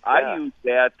earlier. Yeah. I use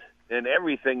that in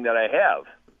everything that I have.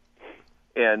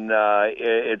 And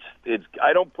it's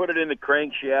I don't put it in the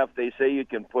crankshaft. They say you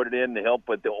can put it in to help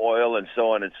with the oil and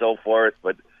so on and so forth,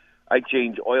 but I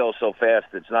change oil so fast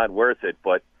it's not worth it.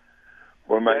 But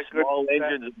for my small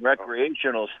engines and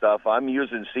recreational stuff, I'm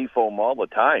using Seafoam all the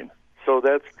time. So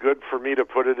that's good for me to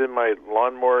put it in my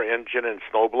lawnmower engine and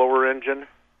snowblower engine?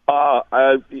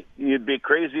 You'd be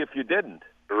crazy if you didn't.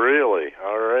 Really?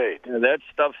 All right. Yeah, that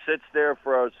stuff sits there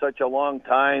for such a long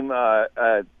time.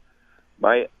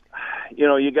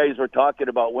 You guys were talking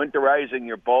about winterizing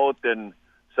your boat, and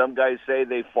some guys say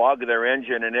they fog their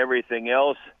engine and everything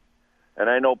else. And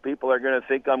I know people are going to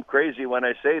think I'm crazy when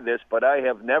I say this, but I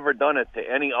have never done it to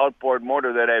any outboard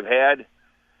motor that I've had.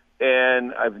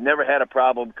 And I've never had a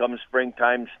problem come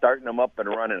springtime starting them up and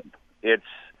running them. It's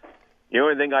the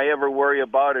only thing I ever worry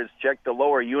about is check the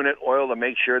lower unit oil to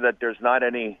make sure that there's not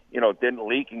any, didn't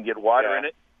leak and get water in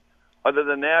it. Other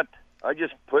than that, I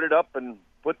just put it up and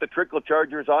put the trickle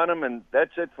chargers on them, and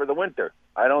that's it for the winter.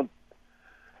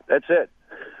 That's it.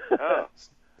 Oh.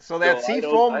 So that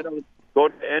Seafoam... I don't go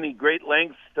to any great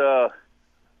lengths to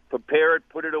prepare it,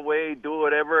 put it away, do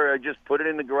whatever. I just put it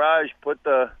in the garage, put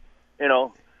the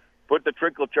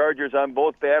trickle chargers on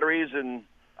both batteries, and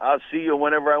I'll see you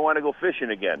whenever I want to go fishing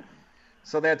again.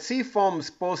 So that Seafoam's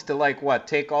supposed to,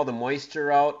 take all the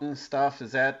moisture out and stuff?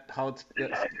 Is that how it's,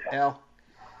 Al?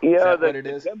 Yeah,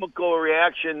 the chemical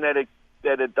reaction that it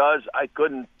does, I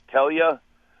couldn't tell you,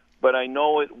 but I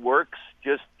know it works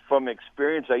just from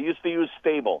experience. I used to use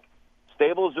Stable.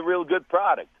 Stable is a real good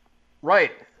product.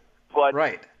 Right. But,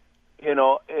 right.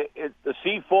 The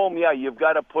Seafoam, you've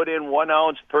got to put in 1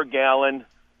 ounce per gallon.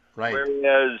 Right.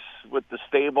 Whereas with the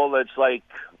Stable, it's like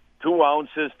 2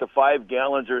 ounces to 5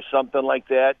 gallons or something like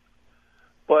that.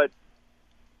 But,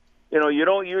 you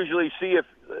don't usually see if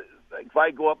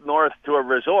I go up north to a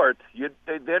resort,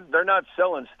 they're not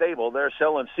selling Stable, they're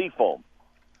selling Seafoam.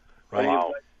 Right.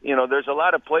 Wow. There's a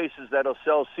lot of places that'll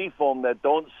sell Seafoam that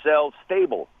don't sell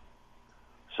Stable.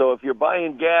 So if you're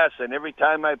buying gas and every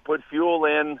time I put fuel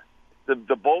in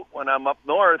the boat when I'm up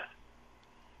north,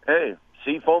 hey,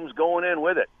 Seafoam's going in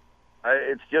with it.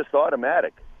 It's just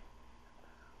automatic.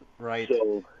 Right.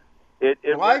 So it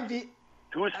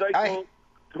two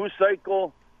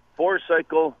cycle, 4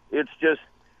 cycle. It's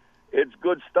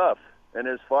good stuff. And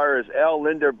as far as Al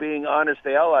Linder being honest,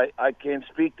 Al, I can't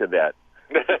speak to that.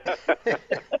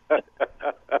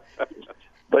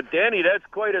 But Danny, that's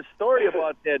quite a story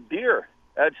about that deer.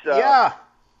 That's yeah.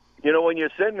 You know, when you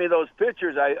sent me those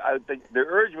pictures, I the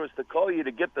urge was to call you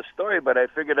to get the story, but I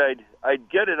figured I'd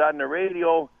get it on the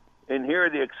radio and hear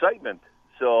the excitement.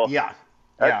 So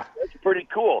that's pretty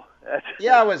cool.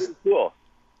 I was pretty cool.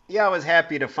 Yeah, I was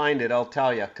happy to find it. I'll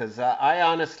tell you, because I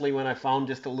honestly, when I found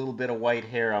just a little bit of white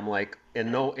hair, I'm like,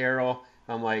 and no arrow,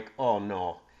 I'm like, oh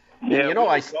no. Yeah, and, we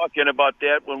were talking about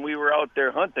that when we were out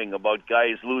there hunting, about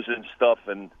guys losing stuff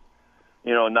and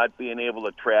not being able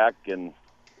to track and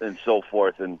so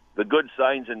forth, and the good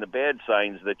signs and the bad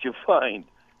signs that you find.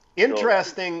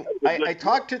 Interesting. So, I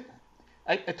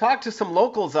talked to some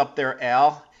locals up there,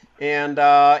 Al, and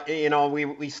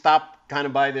we stopped kind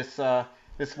of by this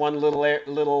one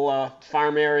little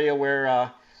farm area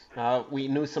where we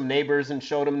knew some neighbors and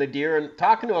showed them the deer, and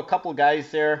talking to a couple guys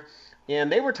there,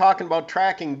 and they were talking about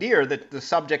tracking deer. That the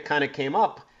subject kind of came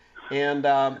up, and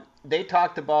they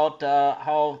talked about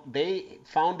how they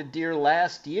found a deer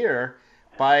last year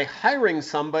by hiring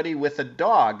somebody with a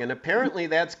dog, and apparently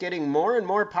that's getting more and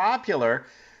more popular.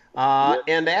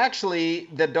 And actually,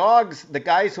 the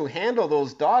guys who handle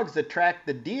those dogs that track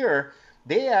the deer,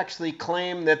 they actually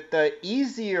claim that the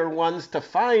easier ones to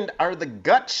find are the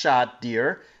gut shot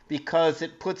deer, because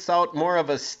it puts out more of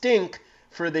a stink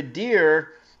for the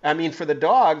for the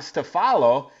dogs to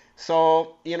follow.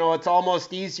 So, it's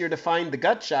almost easier to find the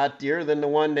gut shot deer than the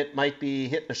one that might be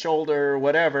hitting the shoulder or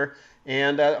whatever.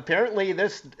 And apparently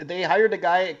they hired a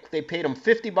guy, they paid him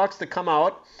 $50 to come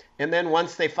out, and then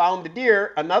once they found the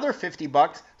deer, another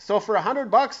 $50. So for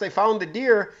 $100 they found the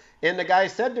deer, and the guy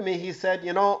said to me, he said,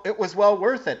 it was well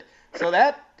worth it. So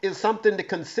that is something to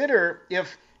consider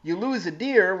if you lose a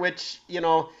deer, which,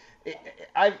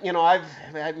 I've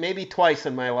maybe twice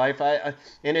in my life,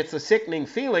 and it's a sickening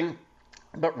feeling.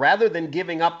 But rather than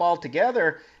giving up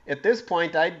altogether, at this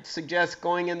point, I'd suggest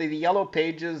going into the Yellow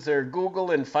Pages or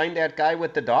Google and find that guy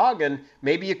with the dog, and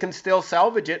maybe you can still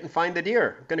salvage it and find the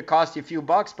deer. It's going to cost you a few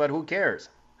bucks, but who cares?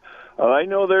 I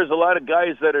know there's a lot of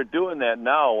guys that are doing that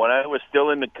now. When I was still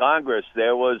in the Congress,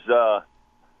 there was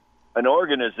an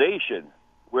organization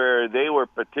where they were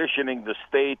petitioning the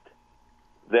state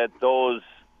that those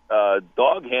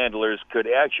dog handlers could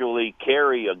actually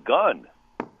carry a gun,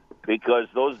 because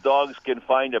those dogs can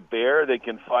find a bear, they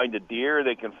can find a deer,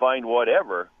 they can find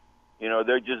whatever.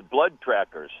 They're just blood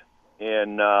trackers.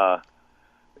 And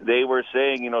they were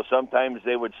saying, sometimes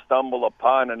they would stumble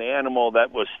upon an animal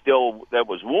that was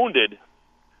wounded,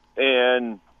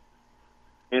 and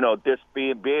just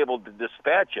be able to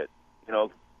dispatch it.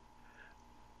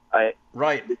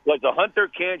 Right. Because a hunter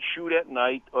can't shoot at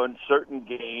night on certain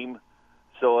game.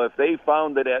 So if they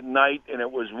found it at night and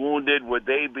it was wounded, would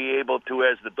they be able to,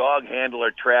 as the dog handler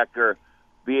tracker,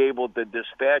 be able to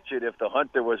dispatch it if the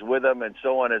hunter was with them, and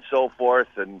so on and so forth?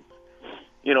 And,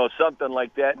 something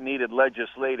like that needed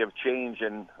legislative change.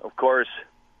 And, of course,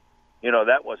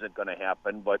 that wasn't going to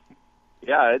happen. But,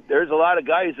 yeah, there's a lot of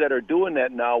guys that are doing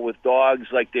that now with dogs.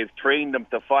 Like, they've trained them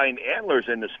to find antlers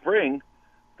in the spring.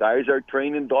 Guys are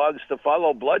training dogs to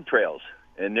follow blood trails.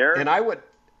 And I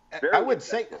would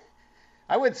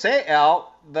say,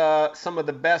 Al, some of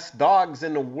the best dogs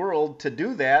in the world to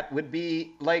do that would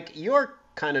be like your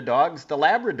kind of dogs, the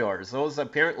Labradors. Those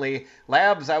apparently,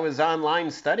 Labs, I was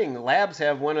online studying, Labs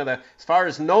have one of the, as far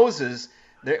as noses,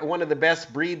 they're one of the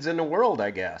best breeds in the world,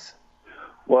 I guess.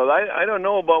 Well, I don't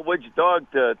know about which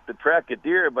dog to track a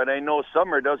deer, but I know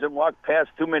Summer doesn't walk past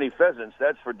too many pheasants.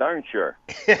 That's for darn sure.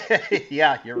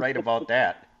 Yeah, you're right about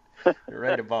that.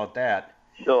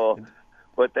 So...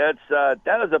 But that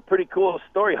was a pretty cool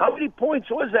story. How many points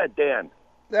was that, Dan?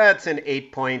 That's an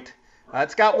 8-point.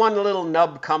 It's got one little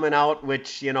nub coming out,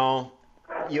 which, you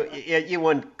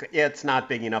wouldn't. It's not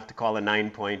big enough to call a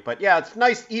 9-point. But yeah, it's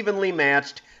nice, evenly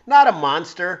matched. Not a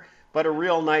monster, but a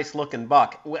real nice looking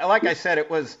buck. Like I said, it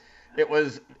was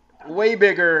way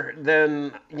bigger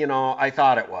than I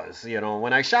thought it was.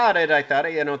 When I shot it, I thought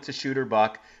it's a shooter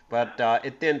buck. But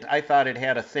it didn't. I thought it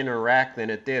had a thinner rack than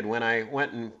it did. When I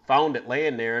went and found it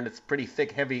laying there, and it's a pretty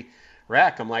thick, heavy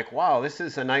rack, I'm like, wow, this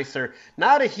is a nicer,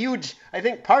 not a huge. I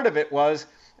think part of it was,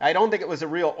 I don't think it was a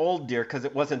real old deer because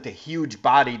it wasn't a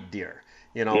huge-bodied deer.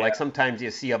 Like sometimes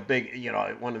you see a big,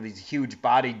 one of these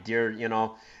huge-bodied deer.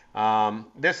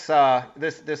 This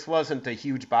wasn't a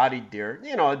huge-bodied deer.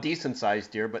 A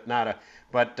decent-sized deer, but not a.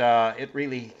 But it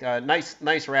really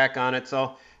nice rack on it.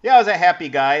 So. Yeah, I was a happy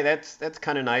guy. That's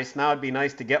kind of nice. Now it'd be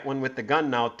nice to get one with the gun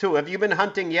now too. Have you been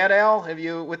hunting yet, Al? Have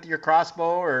you with your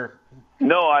crossbow or?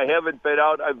 No, I haven't been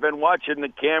out. I've been watching the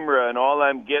camera, and all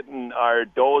I'm getting are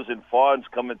does and fawns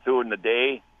coming through in the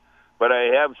day. But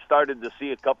I have started to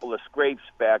see a couple of scrapes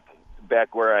back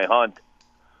where I hunt.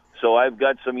 So I've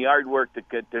got some yard work to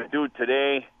do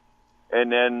today,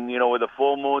 and then with a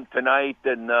full moon tonight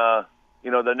and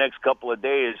the next couple of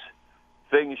days,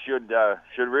 things should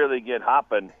really get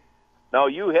hopping. Now,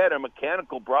 you had a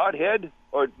mechanical broadhead,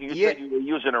 or you said you were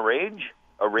using a Rage?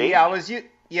 A Rage?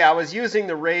 Yeah, I was using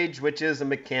the Rage, which is a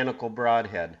mechanical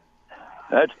broadhead.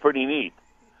 That's pretty neat.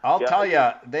 I'll tell you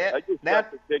I just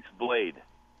got the fixed blade.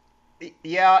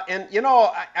 Yeah, and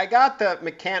I got the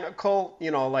mechanical,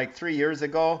 like 3 years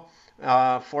ago,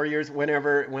 4 years,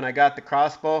 when I got the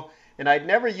crossbow, and I'd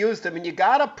never used them. And you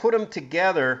got to put them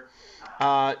together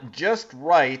just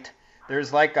right.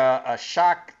 There's like a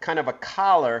shock, kind of a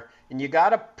collar, and you got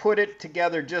to put it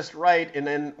together just right. And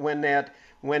then when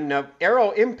the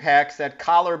arrow impacts, that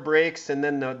collar breaks, and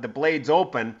then the blades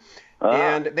open.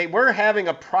 And they were having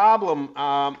a problem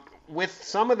with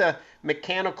some of the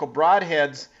mechanical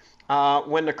broadheads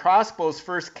when the crossbows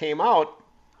first came out.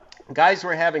 Guys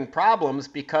were having problems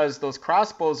because those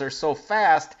crossbows are so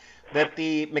fast that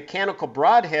the mechanical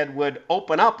broadhead would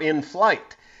open up in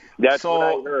flight. That's what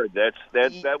I heard.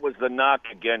 That was the knock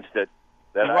against it.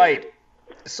 Right.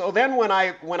 So then when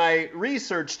I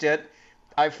researched it,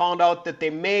 I found out that they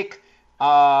make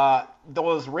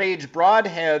those Rage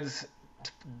broadheads,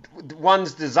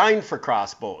 ones designed for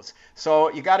crossbows.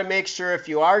 So you got to make sure, if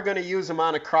you are going to use them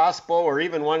on a crossbow or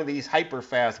even one of these hyper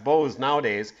fast bows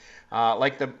nowadays,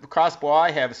 like the crossbow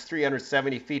I have is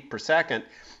 370 feet per second,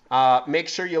 make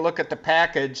sure you look at the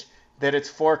package that it's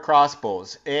for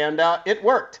crossbows. And it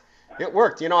worked. It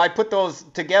worked. I put those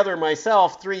together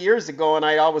myself 3 years ago, and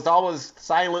I was always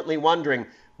silently wondering,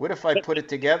 what if I put it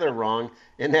together wrong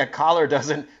and that collar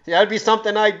doesn't? That'd be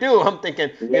something I do. I'm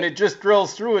thinking, and it just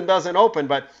drills through and doesn't open.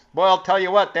 But boy, I'll tell you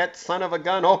what, that son of a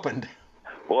gun opened.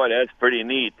 Boy, that's pretty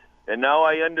neat. And now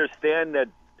I understand that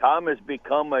Tom has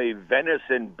become a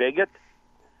venison bigot.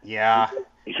 Yeah.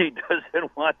 He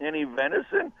doesn't want any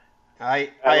venison. I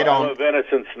don't. I'm a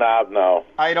venison snob now.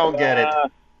 I don't get it.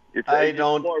 It's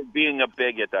more being a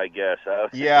bigot, I guess.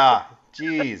 Yeah.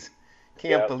 Jeez.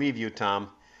 Can't believe you,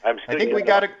 Tom. I think we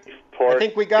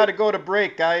got to go to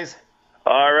break, guys.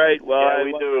 All right. Well,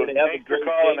 we do. Have a great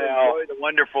day. Enjoy the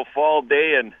wonderful fall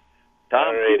day, and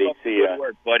Tom, keep up the good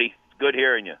work, buddy. It's good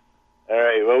hearing you. All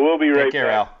right. Well, we'll be right care,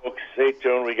 back, folks. Stay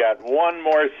tuned. We got one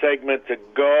more segment to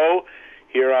go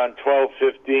here on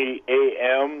 1250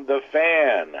 AM The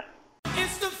Fan.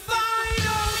 It's the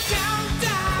final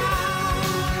countdown.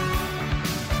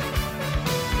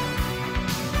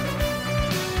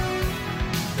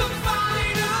 The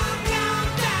final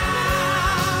countdown.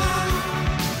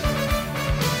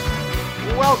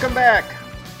 Welcome back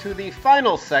to the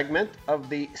final segment of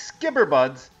the Skipper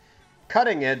Buds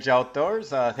Cutting Edge Outdoors.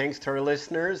 Thanks to our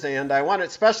listeners, and I want a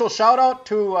special shout out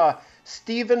to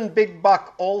Stephen Big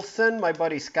Buck Olson. My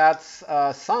buddy Scott's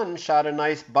son shot a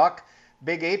nice buck,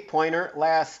 big 8-pointer,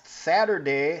 last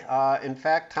Saturday. In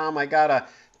fact, Tom, I got a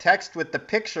text with the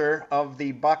picture of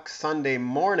the buck Sunday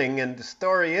morning, and the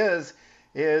story is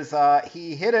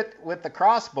he hit it with the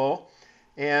crossbow,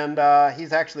 and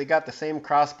he's actually got the same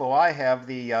crossbow I have.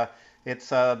 It's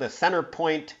the Center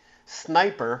Point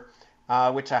Sniper,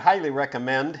 which I highly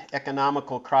recommend.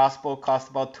 Economical crossbow, costs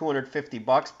about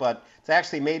 $250, but it's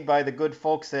actually made by the good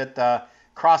folks at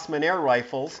Crossman Air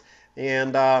Rifles.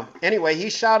 And anyway, he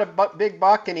shot a big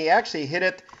buck, and he actually hit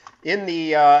it in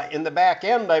the back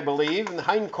end, I believe, in the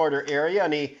hindquarter area,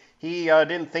 and he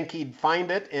didn't think he'd find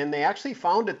it, and they actually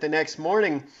found it the next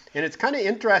morning. And it's kind of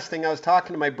interesting. I was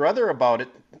talking to my brother about it,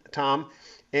 Tom,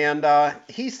 and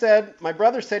my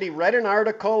brother said he read an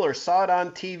article or saw it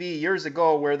on TV years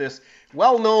ago where this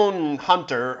well-known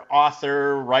hunter,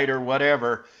 author, writer,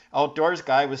 whatever, outdoors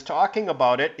guy was talking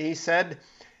about it. He said,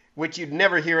 which you'd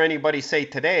never hear anybody say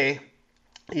today,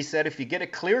 he said, if you get a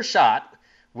clear shot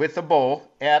with a bow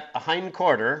at a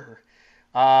hindquarter,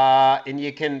 and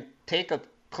you can take a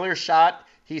clear shot,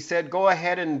 he said, go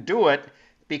ahead and do it,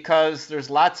 because there's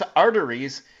lots of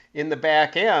arteries in the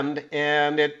back end,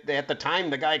 and at the time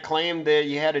the guy claimed that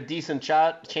you had a decent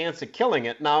chance of killing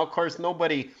it. Now, of course,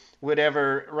 nobody would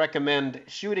ever recommend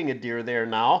shooting a deer there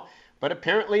now, but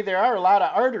apparently there are a lot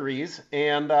of arteries,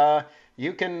 and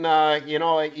you can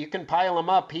pile them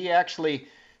up. He actually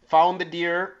found the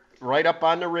deer right up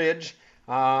on the ridge,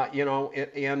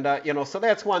 so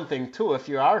that's one thing too. If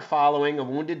you are following a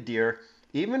wounded deer,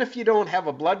 even if you don't have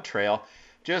a blood trail,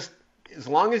 just as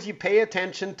long as you pay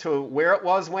attention to where it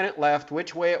was when it left,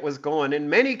 which way it was going, in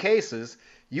many cases,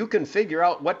 you can figure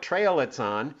out what trail it's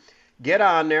on, get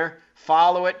on there,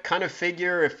 follow it, kind of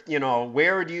figure if,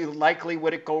 where do you likely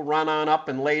would it go run on up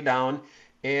and lay down,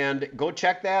 and go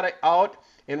check that out.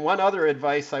 And one other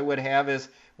advice I would have is,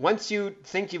 once you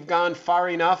think you've gone far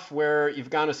enough where you've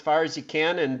gone as far as you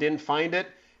can and didn't find it,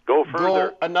 Go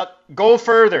further. Go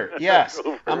further. Yes,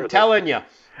 Go further. I'm telling you.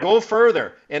 Go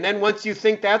further. And then once you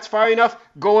think that's far enough,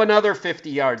 go another 50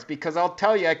 yards. Because I'll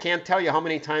tell you, I can't tell you how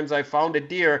many times I found a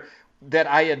deer that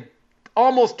I had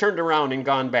almost turned around and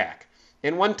gone back.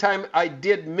 And one time I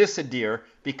did miss a deer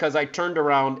because I turned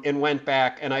around and went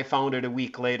back, and I found it a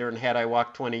week later, and had I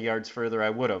walked 20 yards further, I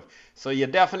would have. So you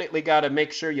definitely got to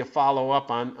make sure you follow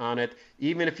up on it,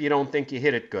 even if you don't think you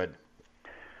hit it good.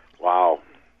 Wow.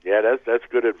 Yeah, that's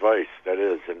good advice. That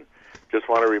is. And just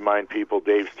want to remind people,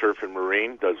 Dave's Turf and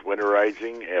Marine does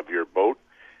winterizing of your boat,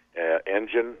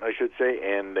 engine, I should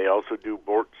say, and they also do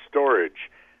boat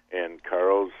storage. And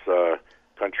Carl's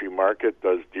Country Market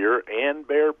does deer and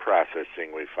bear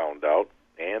processing, we found out,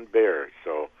 and bear.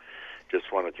 So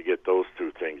just wanted to get those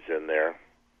two things in there.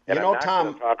 And You know, I'm not Tom-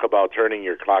 going to talk about turning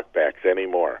your clock backs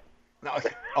anymore. No,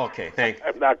 okay, thank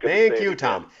I'm not going to Thank say you, it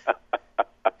Tom. again.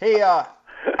 Hey,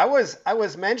 I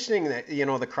was mentioning that,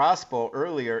 the crossbow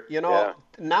earlier. Yeah.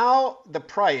 Now the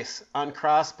price on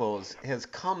crossbows has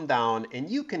come down, and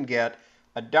you can get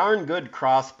a darn good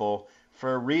crossbow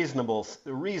for a reasonable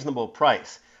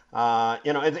price.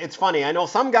 It's funny. I know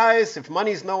some guys, if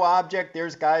money's no object,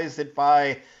 there's guys that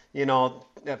buy,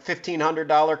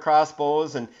 $1,500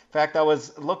 crossbows. And in fact, I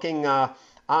was looking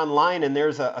online, and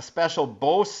there's a special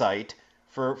bow site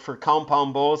for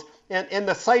compound bows, and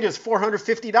the site is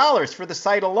 $450 for the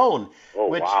site alone. Oh,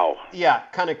 wow. Yeah,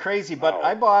 kind of crazy. But Wow.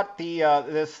 I bought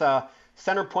this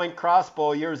center point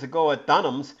crossbow years ago at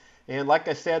Dunham's, and like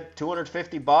I said,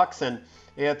 $250, and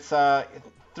it's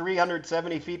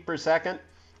 370 feet per second,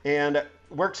 and it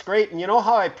works great. And you know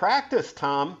how I practice,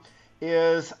 Tom,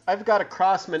 is I've got a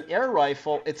Crosman air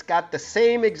rifle. It's got the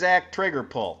same exact trigger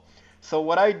pull. So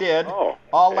what I did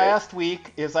last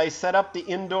week is I set up the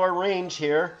indoor range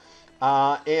here,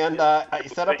 and I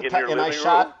set up I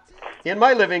shot in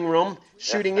my living room,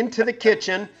 shooting into the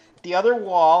kitchen, the other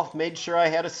wall, made sure I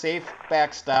had a safe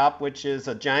backstop, which is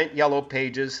a giant Yellow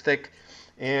Pages thick,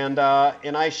 and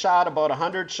I shot about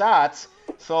 100 shots.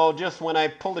 So just when I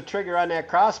pull the trigger on that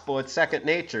crossbow, it's second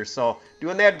nature. So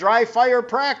doing that dry fire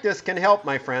practice can help,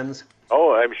 my friends.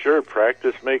 Oh, I'm sure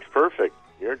practice makes perfect.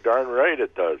 You're darn right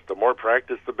it does. The more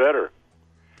practice, the better.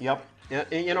 Yep.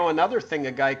 Another thing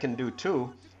a guy can do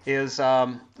too is,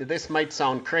 this might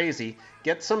sound crazy,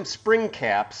 get some spring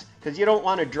caps, because you don't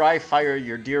want to dry fire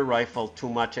your deer rifle too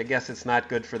much. I guess it's not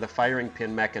good for the firing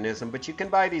pin mechanism, but you can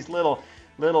buy these little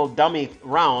dummy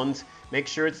rounds. Make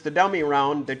sure it's the dummy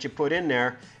round that you put in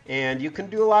there, and you can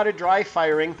do a lot of dry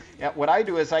firing. What I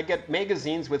do is I get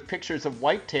magazines with pictures of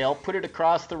whitetail, put it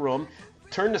across the room,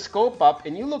 turn the scope up,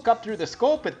 and you look up through the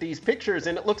scope at these pictures,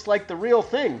 and it looks like the real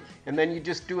thing. And then you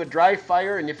just do a dry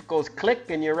fire, and if it goes click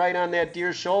and you're right on that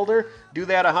deer's shoulder, do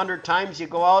that 100 times. You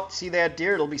go out, see that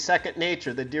deer, it'll be second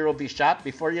nature. The deer will be shot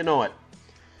before you know it.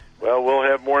 Well, we'll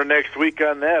have more next week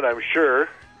on that, I'm sure.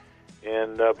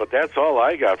 And but that's all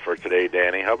I got for today,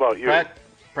 Danny. How about you?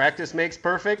 Practice makes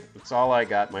perfect. That's all I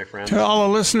got, my friend. To all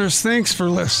the listeners, thanks for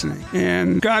listening.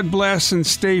 And God bless and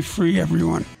stay free,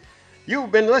 everyone.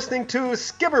 You've been listening to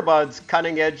Skipper Bud's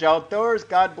Cutting Edge Outdoors.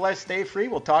 God bless, stay free.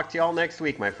 We'll talk to you all next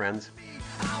week, my friends.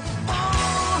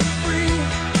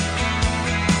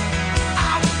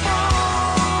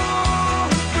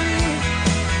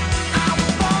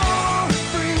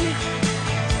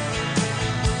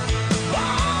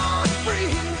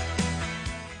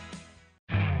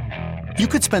 You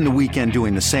could spend the weekend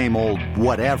doing the same old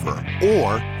whatever,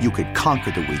 or you could conquer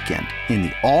the weekend in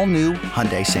the all-new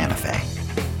Hyundai Santa Fe.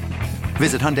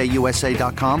 Visit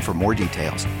HyundaiUSA.com for more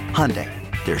details. Hyundai,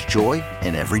 there's joy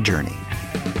in every journey.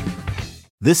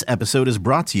 This episode is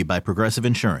brought to you by Progressive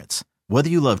Insurance. Whether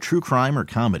you love true crime or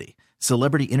comedy,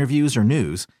 celebrity interviews or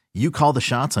news, you call the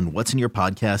shots on what's in your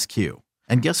podcast queue.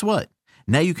 And guess what?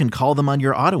 Now you can call them on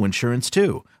your auto insurance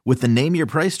too, with the Name Your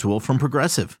Price tool from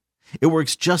Progressive. It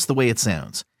works just the way it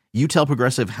sounds. You tell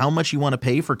Progressive how much you want to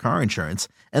pay for car insurance,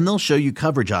 and they'll show you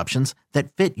coverage options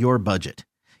that fit your budget.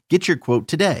 Get your quote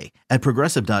today at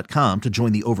Progressive.com to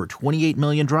join the over 28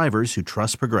 million drivers who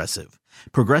trust Progressive.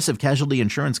 Progressive Casualty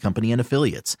Insurance Company and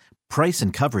Affiliates. Price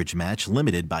and coverage match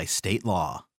limited by state law.